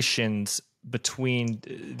correlations between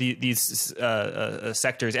these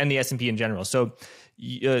sectors and the S&P in general. So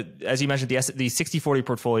as you mentioned, the 60-40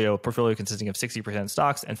 portfolio consisting of 60%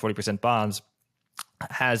 stocks and 40% bonds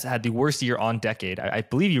has had the worst year on decade. I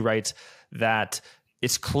believe you write that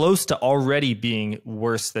it's close to already being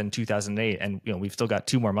worse than 2008. And we've still got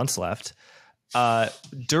 2 more months left.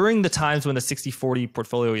 During the times when the 60-40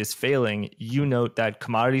 portfolio is failing, you note that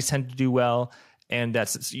commodities tend to do well, and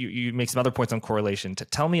that's you make some other points on correlation.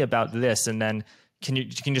 Tell me about this, and then can you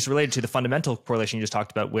just relate it to the fundamental correlation you just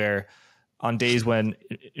talked about, where on days when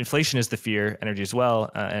inflation is the fear, energy as well,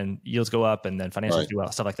 and yields go up, and then financials do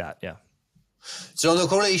well, stuff like that. Yeah. So on the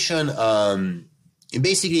correlation,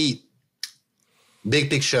 basically, big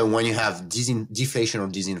picture, when you have deflation or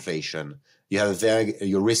disinflation, you have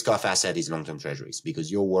your risk-off asset is long-term treasuries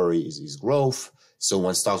because your worry is growth. So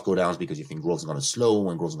when stocks go down, it's because you think growth is going to slow.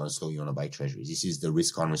 When growth is going to slow, you want to buy treasuries. This is the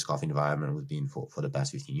risk-on, risk-off environment we've been for the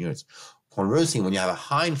past 15 years. Conversely, when you have a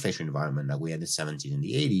high inflation environment like we had in the 70s and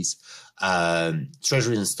the 80s,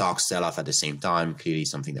 treasuries and stocks sell off at the same time. Clearly,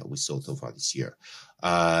 something that we saw so far this year.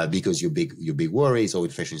 Because your big worry is,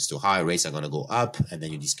 inflation is too high, rates are going to go up, and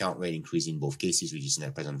then your discount rate increase in both cases, reducing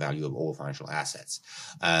the present value of all financial assets.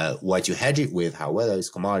 What you hedge it with, however, is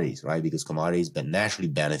commodities, right? Because commodities naturally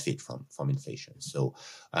benefit from inflation. So,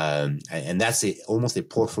 and that's almost a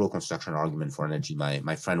portfolio construction argument for energy.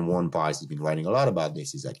 My friend Warren Price has been writing a lot about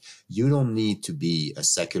this. Is like, you don't need to be a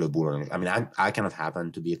secular bull. I mean, I kind of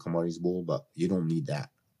happen to be a commodities bull, but you don't need that.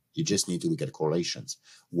 You just need to look at correlations.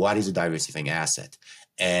 What is a diversifying asset?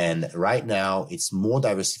 And right now, it's more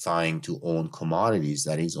diversifying to own commodities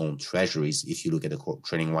than is own treasuries if you look at the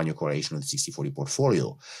trailing 1-year correlation of the 60-40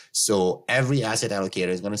 portfolio. So every asset allocator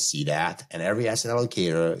is going to see that, and every asset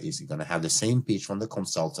allocator is going to have the same pitch from the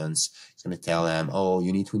consultants. It's going to tell them,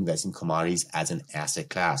 you need to invest in commodities as an asset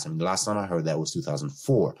class. I mean, the last time I heard that was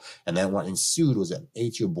 2004. And then what ensued was an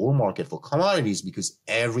 8-year bull market for commodities because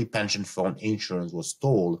every pension fund insurance was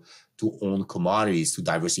told to own commodities to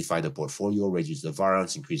diversify the portfolio, reduce the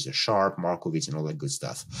variance, increase the Sharpe, Markowitz, and all that good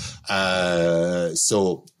stuff.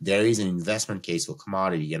 So there is an investment case for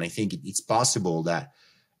commodity. And I think it's possible that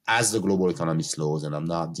as the global economy slows, and I'm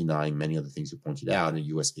not denying many of the things you pointed out in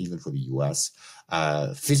the US, even for the US,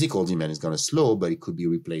 physical demand is going to slow, but it could be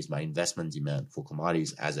replaced by investment demand for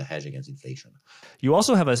commodities as a hedge against inflation. You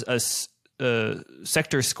also have a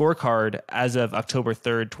sector scorecard as of October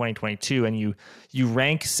 3rd, 2022, and you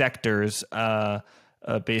rank sectors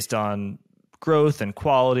based on growth and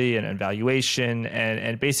quality and valuation,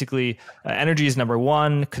 and basically energy is number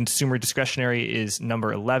 1, consumer discretionary is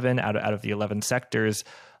number 11 out of the 11 sectors.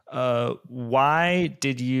 Why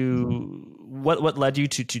did what led you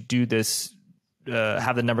to do this?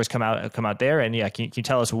 Have the numbers come out there, and can you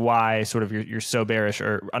tell us why sort of you're so bearish,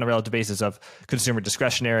 or on a relative basis, of consumer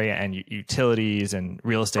discretionary and utilities and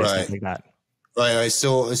real estate, stuff like that? Right.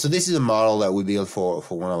 So this is a model that we built for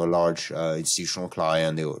one of our large institutional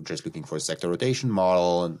client. They were just looking for a sector rotation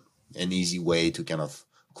model and an easy way to kind of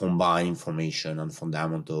combine information on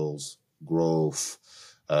fundamentals, growth,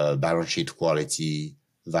 balance sheet quality,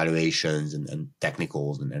 valuations, and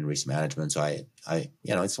technicals and risk management. So I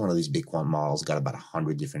it's one of these big quant models, got about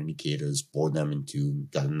 100 different indicators, poured them into,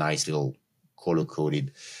 got a nice little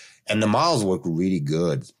color-coded, and the models work really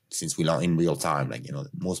good since we learn in real time.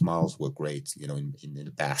 Most models work great, in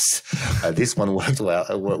the past. This one worked well,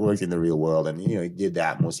 worked in the real world. And, it did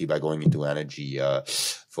that mostly by going into energy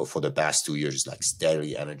for the past 2 years, like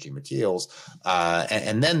steady energy materials.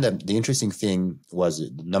 And then the interesting thing was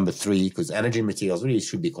number 3, because energy materials really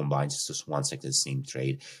should be combined. It's just one sector, the same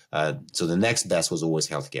trade. So the next best was always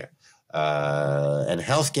healthcare. And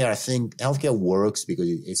healthcare, I think healthcare works because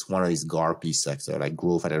it's one of these GARP sector, like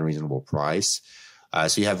growth at a reasonable price.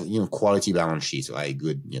 So you have, quality balance sheets, like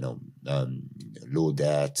good, low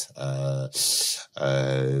debt,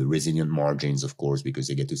 resilient margins, of course, because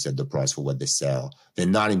they get to set the price for what they sell. They're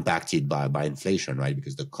not impacted by inflation, right?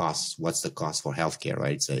 Because the cost, what's the cost for healthcare,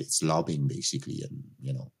 right? It's lobbying basically. And,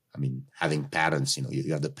 having patents,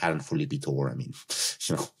 you have the patent for Lipitor.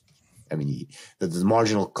 I mean, the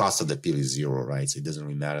marginal cost of the pill is zero, right? So it doesn't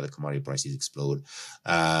really matter. The commodity prices explode.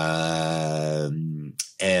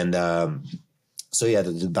 So yeah,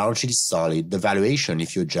 the balance sheet is solid. The valuation,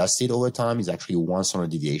 if you adjust it over time, is actually one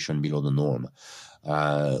standard deviation below the norm.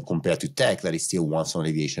 Compared to tech, that is still one standard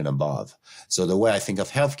deviation above. So the way I think of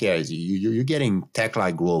healthcare is you're getting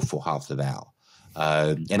tech-like growth for half the val.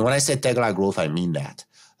 And when I say tech-like growth, I mean that.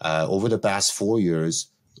 Over the past 4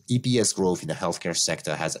 years, EPS growth in the healthcare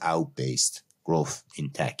sector has outpaced growth in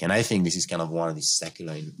tech. And I think this is kind of one of these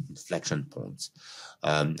secular inflection points.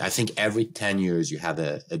 I think every 10 years you have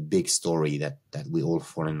a big story that we all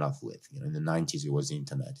fall in love with. You know, in the 90s, it was the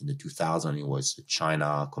internet. In the 2000s, it was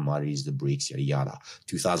China, commodities, the BRICS, yada, yada.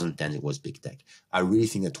 2010, it was big tech. I really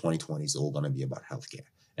think that 2020 is all going to be about healthcare.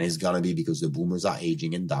 And it's going to be because the boomers are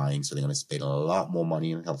aging and dying, so they're going to spend a lot more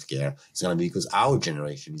money on healthcare. It's going to be because our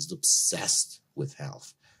generation is obsessed with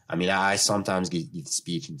health. I mean, I sometimes give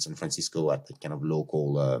speech in San Francisco at the kind of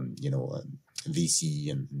local,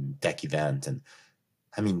 VC and tech event. And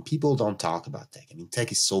I mean, people don't talk about tech. I mean,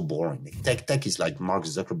 tech is so boring. Tech is like Mark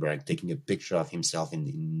Zuckerberg taking a picture of himself in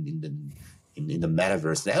the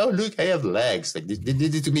metaverse. And, oh, look, I have legs. Like this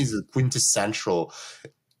to me is a quintessential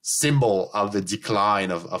symbol of the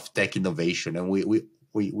decline of tech innovation. And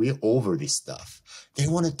we're over this stuff. They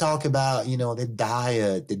want to talk about, their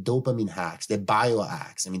diet, the dopamine hacks, the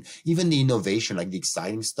biohacks. I mean, even the innovation, like the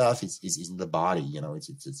exciting stuff is in the body.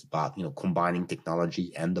 It's about, combining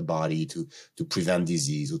technology and the body to prevent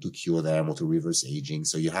disease or to cure them or to reverse aging.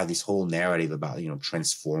 So you have this whole narrative about,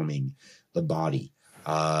 transforming the body.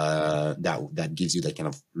 That gives you that kind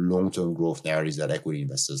of long-term growth narratives that equity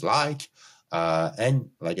investors like. And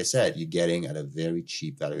like I said, you're getting at a very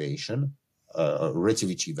cheap valuation. A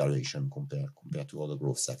relatively cheap valuation compared to other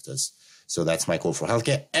growth sectors. So that's my call for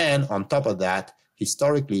healthcare. And on top of that,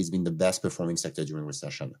 historically, it's been the best performing sector during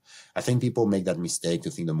recession. I think people make that mistake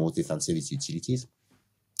to think the most defensive is utilities.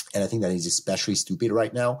 And I think that is especially stupid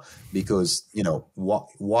right now because,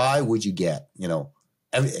 why would you get,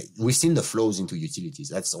 we've seen the flows into utilities.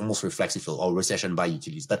 That's almost reflexive of recession by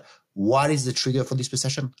utilities. But what is the trigger for this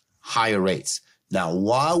recession? Higher rates. Now,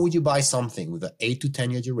 why would you buy something with an 8 to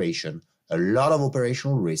 10 year duration, a lot of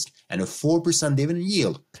operational risk, and a 4% dividend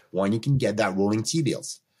yield when you can get that rolling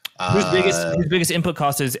T-bills? Whose biggest input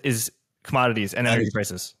cost is commodities and energy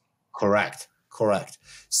prices. Correct.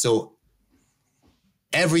 So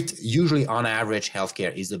usually on average,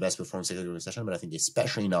 healthcare is the best performing sector during recession, but I think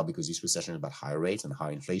especially now because this recession is about higher rates and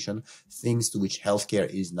high inflation, things to which healthcare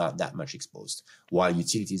is not that much exposed, while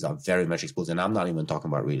utilities are very much exposed. And I'm not even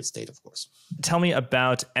talking about real estate, of course. Tell me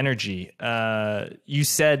about energy. You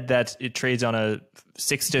said that it trades on a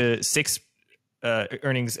 6 to 6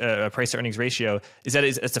 earnings price to earnings ratio.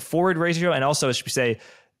 It's a forward ratio, and also should we say,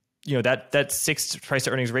 that 6 price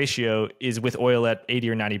to earnings ratio is with oil at $80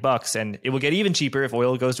 or $90, and it will get even cheaper if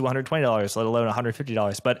oil goes to $120, let alone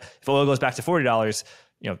 $150. But if oil goes back to $40,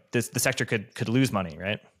 the sector could lose money,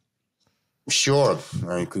 right? Sure,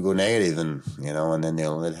 it could go negative, and then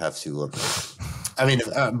they'll have to. I mean,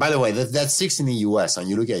 by the way, that's 6 in the US, and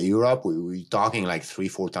you look at Europe, we're talking like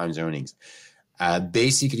 3-4 times earnings.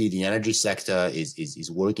 Basically, the energy sector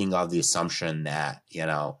is working off the assumption that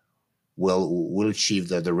we'll achieve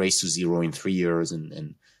the race to zero in 3 years,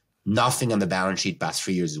 and nothing on the balance sheet past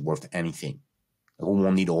 3 years is worth anything. We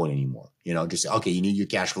won't need oil anymore. Just, okay, you need your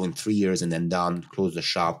cash flow in 3 years and then done, close the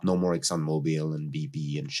shop, no more ExxonMobil and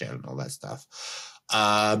BP and Shell and all that stuff.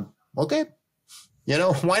 Okay,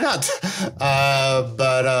 why not?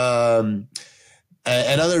 But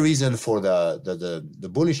another reason for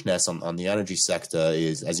the bullishness on the energy sector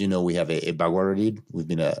is, as you know, we have a backward read. We've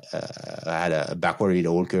been had a backward read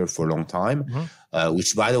oil curve for a long time,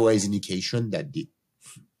 which, by the way, is indication that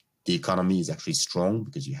the economy is actually strong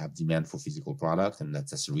because you have demand for physical product, and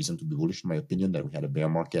that's a reason to be bullish, in my opinion, that we had a bear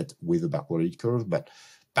market with a backward read curve. But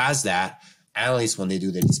past that, analysts, when they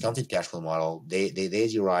do the discounted cash flow model, they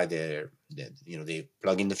derive they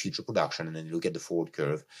plug in the future production, and then they look at the forward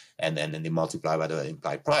curve, and then they multiply by the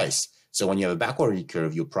implied price. So when you have a backward read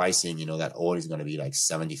curve, you're pricing, that oil is going to be like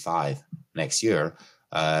 75 next year.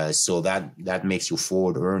 So that makes your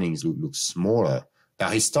forward earnings look smaller. Now,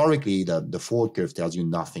 historically, the forward curve tells you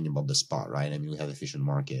nothing about the spot, right? I mean, we have efficient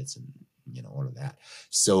markets and, all of that.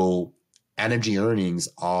 So energy earnings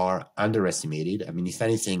are underestimated. I mean, if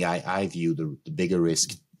anything, I view the bigger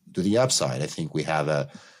risk to the upside. I think we have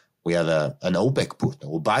We have an OPEC put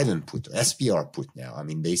or Biden put, SPR put now. I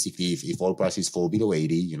mean, basically, if oil prices fall below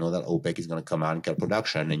 80, you know that OPEC is going to come out and cut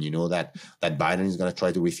production, and you know that Biden is going to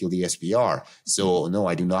try to refill the SPR. So no,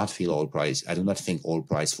 I do not think oil price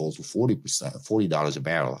falls to $40 a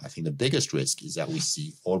barrel. I think the biggest risk is that we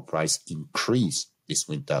see oil price increase this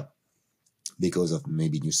winter, because of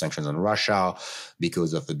maybe new sanctions on Russia,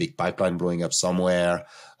 because of a big pipeline blowing up somewhere,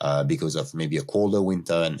 because of maybe a colder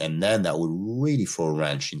winter. And then that would really throw a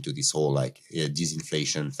wrench into this whole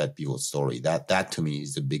disinflation Fed pivot story. That to me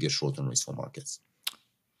is the biggest short-term risk for markets.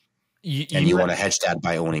 You want to hedge that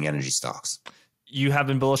by owning energy stocks. You have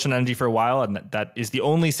been bullish on energy for a while, and that is the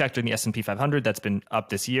only sector in the S&P 500 that's been up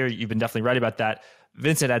this year. You've been definitely right about that.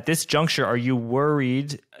 Vincent, at this juncture, are you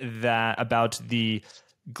worried about the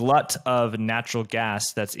glut of natural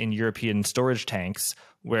gas that's in European storage tanks,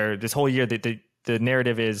 where this whole year the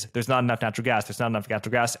narrative is there's not enough natural gas,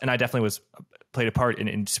 and I definitely played a part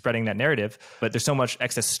in spreading that narrative, but there's so much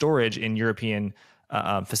excess storage in European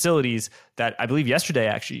facilities that I believe yesterday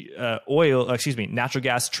actually natural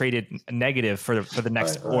gas traded negative for the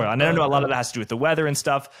next oil. And I know a lot of that has to do with the weather and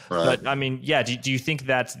stuff, but I mean, yeah, do you think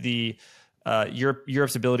that the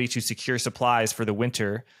Europe's ability to secure supplies for the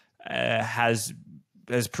winter has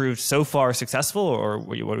proved so far successful, or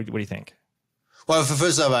what do you think? Well,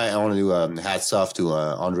 first off, I want to do hats off to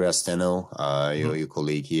Andrea Steno, your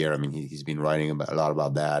colleague here. I mean, he's been writing a lot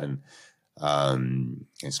about that, and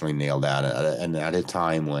it's really nailed that. And at a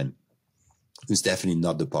time when it was definitely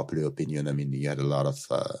not the popular opinion. I mean, you had a lot of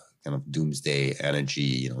kind of doomsday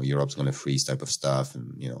energy, Europe's going to freeze type of stuff,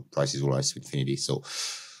 and, prices will rise to infinity. So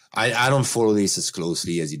I don't follow this as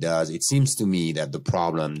closely as he does. It seems to me that the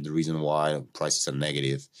reason why prices are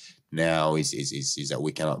negative now is that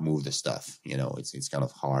we cannot move the stuff. It's kind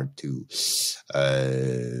of hard to. It's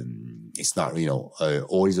not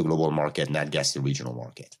oil is a global market, nat gas is a regional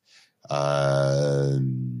market.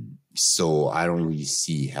 So I don't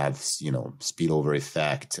really have spillover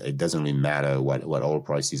effect. It doesn't really matter what oil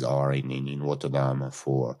prices are in Rotterdam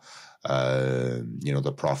for.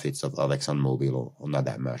 The profits of ExxonMobil or not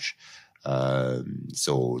that much.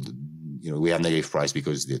 So we have negative price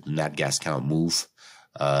because the nat gas cannot move.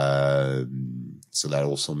 So that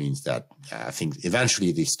also means that I think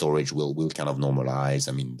eventually the storage will kind of normalize.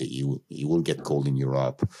 I mean, it will get cold in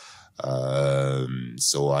Europe.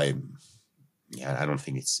 So I don't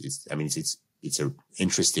think it's an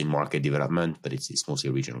interesting market development, but it's mostly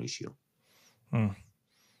a regional issue.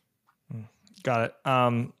 Got it.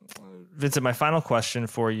 Vincent, my final question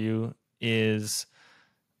for you is,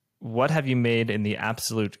 what have you made in the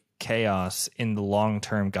absolute chaos in the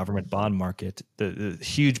long-term government bond market, the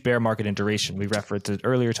huge bear market in duration? We referred to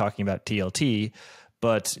earlier talking about TLT,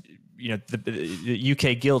 but the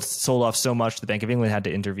UK gilt sold off so much the Bank of England had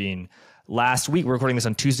to intervene. Last week, we're recording this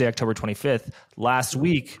on Tuesday, October 25th. Last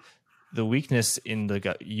week, the weakness in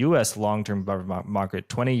the US long-term government market,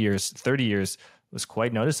 20 years, 30 years, was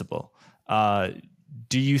quite noticeable.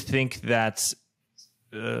 Do you think that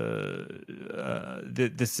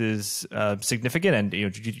this is significant, and do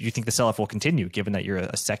you think the sell-off will continue, given that you're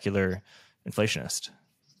a secular inflationist?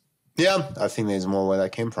 Yeah, I think there's more where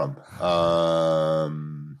that came from.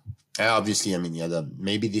 Obviously, I mean,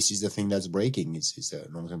 maybe this is the thing that's breaking. It's a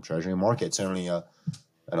long-term treasury market. Certainly,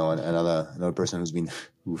 another person who's been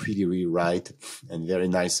really, really right and very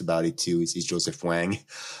nice about it too is Joseph Wang.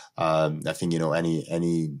 I think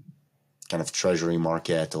any kind of treasury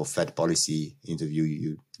market or Fed policy interview,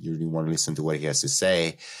 you really want to listen to what he has to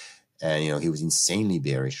say. And, he was insanely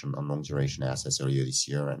bearish on long duration assets earlier this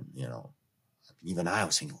year. And, even I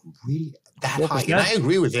was thinking, really that high? And I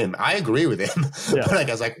agree with him. Yeah. But I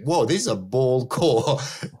was like, whoa, this is a bold call.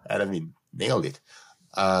 And nailed it.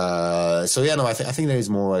 I think there is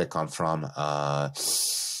more where to come from. And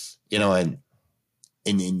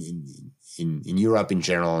in Europe in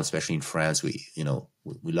general, especially in France, we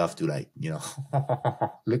love to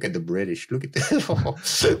look at the British, look at them.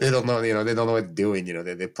 They don't know, they don't know what they're doing.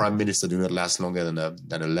 The prime minister do not last longer than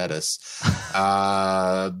a lettuce.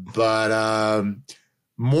 But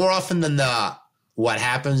more often than not, what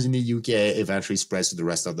happens in the UK eventually spreads to the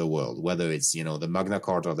rest of the world, whether it's, the Magna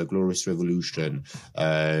Carta, the Glorious Revolution,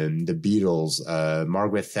 the Beatles,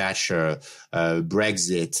 Margaret Thatcher,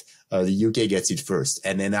 Brexit, the UK gets it first.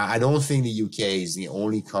 And then I don't think the UK is the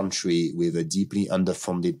only country with a deeply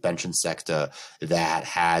underfunded pension sector that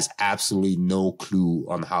has absolutely no clue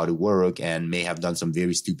on how to work and may have done some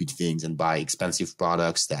very stupid things and buy expensive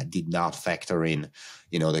products that did not factor in,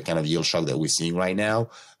 the kind of yield shock that we're seeing right now.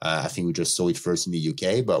 I think we just saw it first in the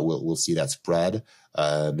UK, but we'll see that spread.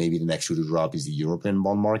 Maybe the next shoe to drop is the European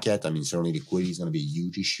bond market. I mean, certainly liquidity is going to be a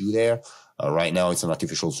huge issue there. Right now, it's an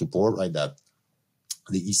artificial support, right? That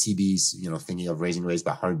the ECB is, thinking of raising rates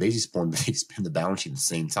by 100 basis points, but they expand the balance sheet at the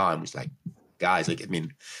same time. It's like, guys,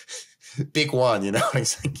 pick one,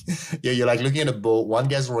 it's like, you're like looking at a boat. One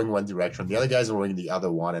guy's rowing one direction, the other guy's rowing the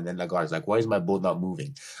other one. And then the guy's like, why is my boat not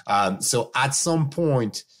moving? So at some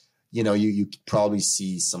point, you probably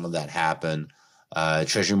see some of that happen.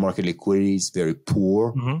 Treasury market liquidity is very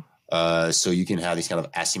poor. Mm-hmm. So you can have these kind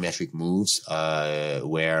of asymmetric moves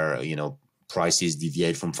where, prices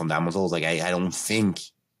deviate from fundamentals. Like I don't think,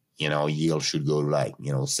 yield should go to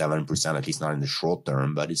 7%, at least not in the short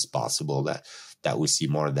term, but it's possible that we see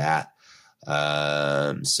more of that.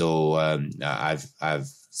 I've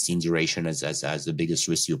seen duration as the biggest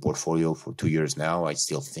risk to your portfolio for 2 years now. I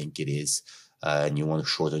still think it is. And you want to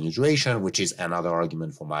shorten your duration, which is another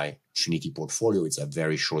argument for my Trinity portfolio. It's a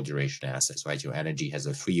very short duration asset, right? Your energy has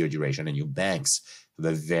a 3-year duration and your banks have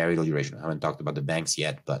a very low duration. I haven't talked about the banks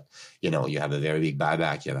yet, but, you have a very big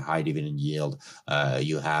buyback. You have a high dividend yield.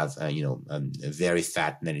 You have, a very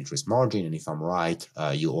fat net interest margin. And if I'm right,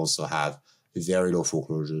 you also have very low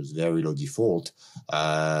foreclosures, very low default.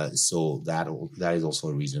 So that is also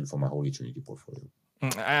a reason for my Holy Trinity portfolio.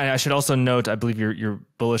 I should also note, I believe you're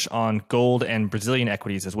bullish on gold and Brazilian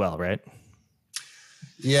equities as well, right?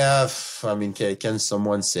 Yeah, I mean, can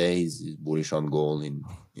someone say he's bullish on gold in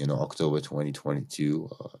October 2022?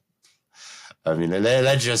 I mean,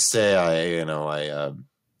 let's just say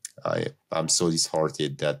I'm so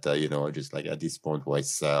disheartened that I just like at this point why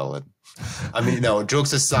sell. And I mean,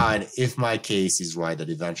 jokes aside, if my case is right that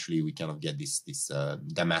eventually we kind of get this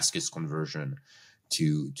Damascus conversion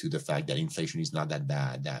to the fact that inflation is not that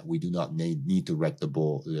bad, that we do not need to wreck the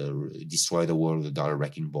ball, destroy the world with a dollar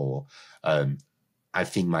wrecking ball. I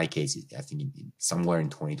think my case is, somewhere in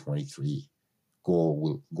 2023,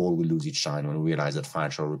 gold will lose its shine when we realize that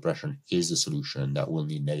financial repression is the solution, that will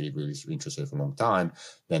need negative interest rate for a long time.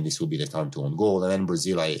 Then this will be the time to own gold. And then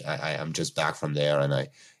Brazil, I'm just back from there, and I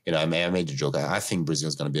made the joke. I think Brazil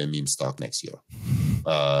is going to be a meme stock next year.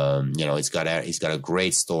 It's got a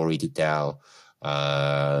great story to tell.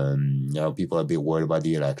 People are a bit worried about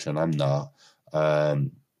the election. I'm not.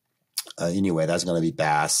 Anyway, that's going to be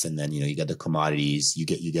passed. And then, you get the commodities, you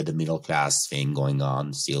get the middle class thing going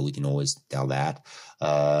on. Still, we can always tell that.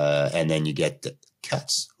 And then you get the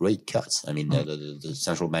rate cuts. I mean, the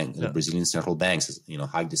central bank, the Brazilian central banks,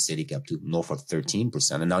 hiked the Selic up to north of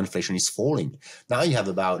 13%. And now inflation is falling. Now you have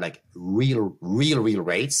about real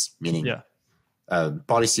rates, meaning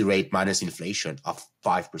policy rate minus inflation of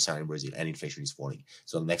 5% in Brazil, and inflation is falling.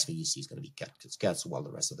 So the next thing you see is going to be cuts while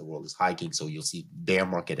the rest of the world is hiking. So you'll see bear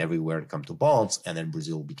market everywhere when it comes to bonds, and then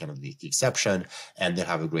Brazil will be kind of the exception. And they'll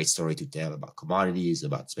have a great story to tell about commodities,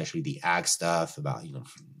 about especially the ag stuff, about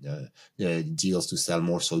the deals to sell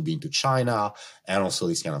more soybean to China, and also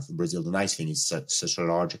this kind of Brazil. The nice thing is such a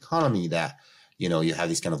large economy that you have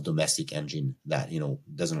this kind of domestic engine that,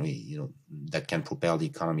 doesn't really, that can propel the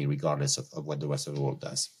economy regardless of what the rest of the world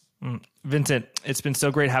does. Vincent, it's been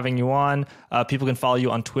so great having you on. People can follow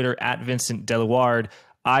you on Twitter at Vincent Deluard.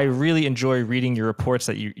 I really enjoy reading your reports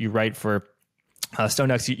that you write for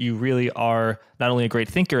StoneX. You really are not only a great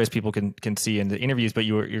thinker, as people can see in the interviews, but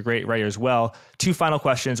you're a great writer as well. 2 final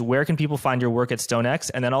questions. Where can people find your work at StoneX?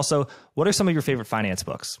 And then also, what are some of your favorite finance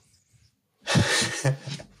books?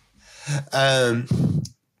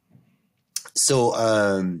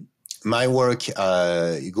 My work,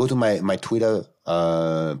 you go to my Twitter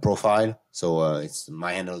profile. So it's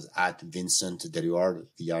my handle is at Vincent Deluard,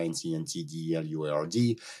 VINCENT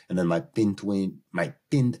DELUARD, and then my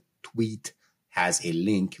pinned tweet has a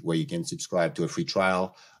link where you can subscribe to a free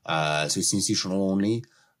trial. So it's institutional only.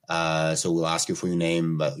 So we'll ask you for your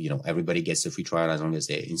name, but everybody gets a free trial as long as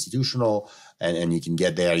they're institutional, and you can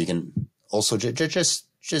get there. You can also just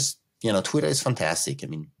Twitter is fantastic. I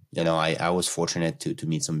mean, I was fortunate to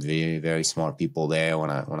meet some very, very smart people there when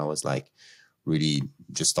I was really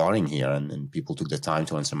just starting here, and people took the time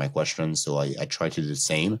to answer my questions. So I try to do the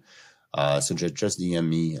same. So just DM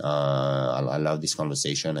me. I love this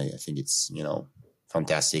conversation. I think it's,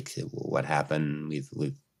 fantastic what happened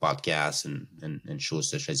with podcasts and shows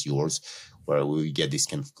such as yours, where we get this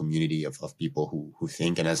kind of community of people who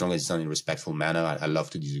think, and as long as it's done in a respectful manner, I love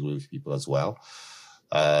to disagree with people as well.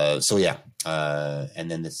 So yeah. And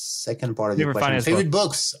then the second part of your Favorite question, finance favorite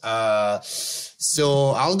books.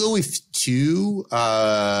 So I'll go with two.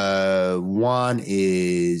 One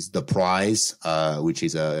is The Prize, which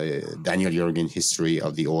is a Daniel Yergin history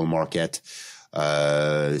of the oil market.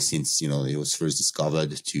 Since, it was first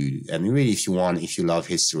discovered and really, if you love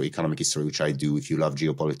history, economic history, which I do, if you love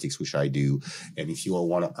geopolitics, which I do, and if you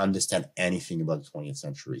want to understand anything about the 20th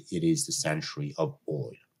century, it is the century of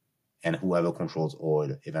oil. And whoever controls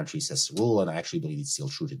oil eventually sets the rule. And I actually believe it's still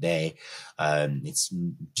true today. It's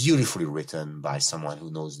beautifully written by someone who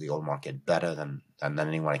knows the oil market better than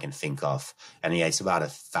anyone I can think of. And yeah, it's about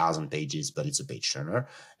 1,000 pages, but it's a page turner.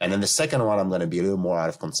 And then the second one, I'm going to be a little more out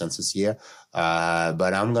of consensus here.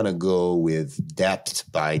 But I'm going to go with Debt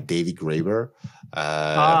by David Graeber.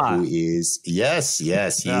 Who is, yes,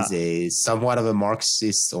 he's a somewhat of a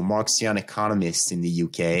Marxist or Marxian economist in the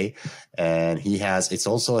UK, and it's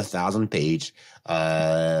also 1,000-page,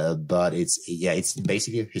 but it's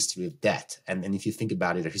basically a history of debt. And if you think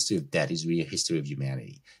about it, a history of debt is really a history of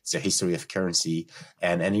humanity. It's a history of currency,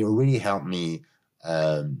 and it really helped me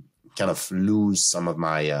kind of lose some of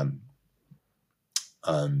my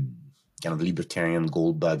kind of libertarian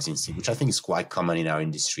gold bugs instinct, which I think is quite common in our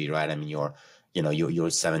industry, right? I mean, you're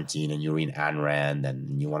 17 and you're in Ayn Rand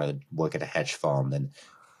and you want to work at a hedge fund,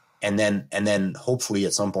 and then hopefully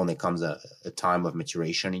at some point there comes a time of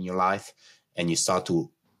maturation in your life, and you start to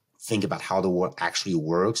think about how the world actually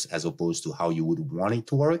works as opposed to how you would want it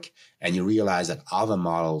to work, and you realize that other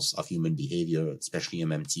models of human behavior, especially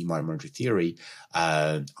MMT, modern monetary theory,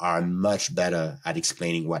 are much better at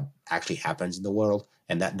explaining what actually happens in the world.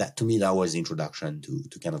 And that to me, that was the introduction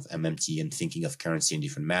to kind of MMT and thinking of currency in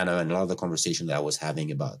different manner. And a lot of the conversation that I was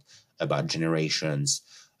having about generations,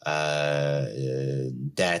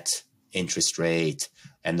 debt, interest rate,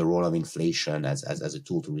 and the role of inflation as a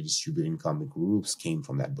tool to redistribute income in groups came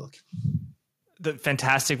from that book. The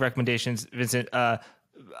fantastic recommendations, Vincent.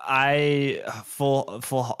 I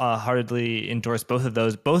full-heartedly endorse both of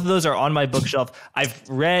those. Both of those are on my bookshelf. I've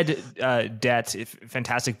read Debt,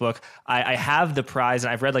 fantastic book. I have The Prize,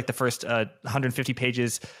 and I've read like the first 150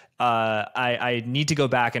 pages. I need to go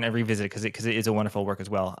back and revisit it because it is a wonderful work as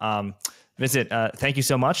well. Vincent, thank you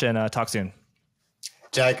so much, and talk soon.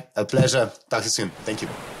 Jack, a pleasure. Talk to you soon. Thank you.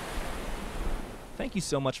 Thank you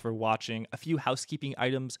so much for watching. A few housekeeping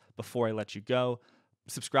items before I let you go.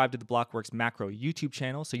 Subscribe to the Blockworks Macro YouTube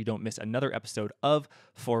channel so you don't miss another episode of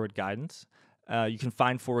Forward Guidance. You can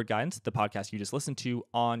find Forward Guidance, the podcast you just listened to,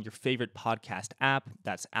 on your favorite podcast app.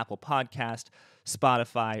 That's Apple Podcast,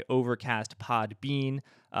 Spotify, Overcast, Podbean.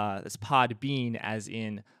 That's Podbean as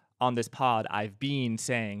in, on this pod, I've been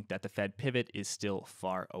saying that the Fed pivot is still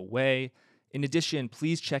far away. In addition,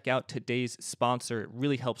 please check out today's sponsor. It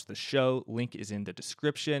really helps the show. Link is in the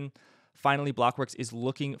description. Finally, Blockworks is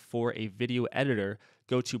looking for a video editor.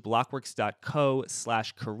 Go to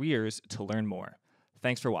blockworks.co/careers to learn more.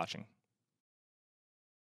 Thanks for watching.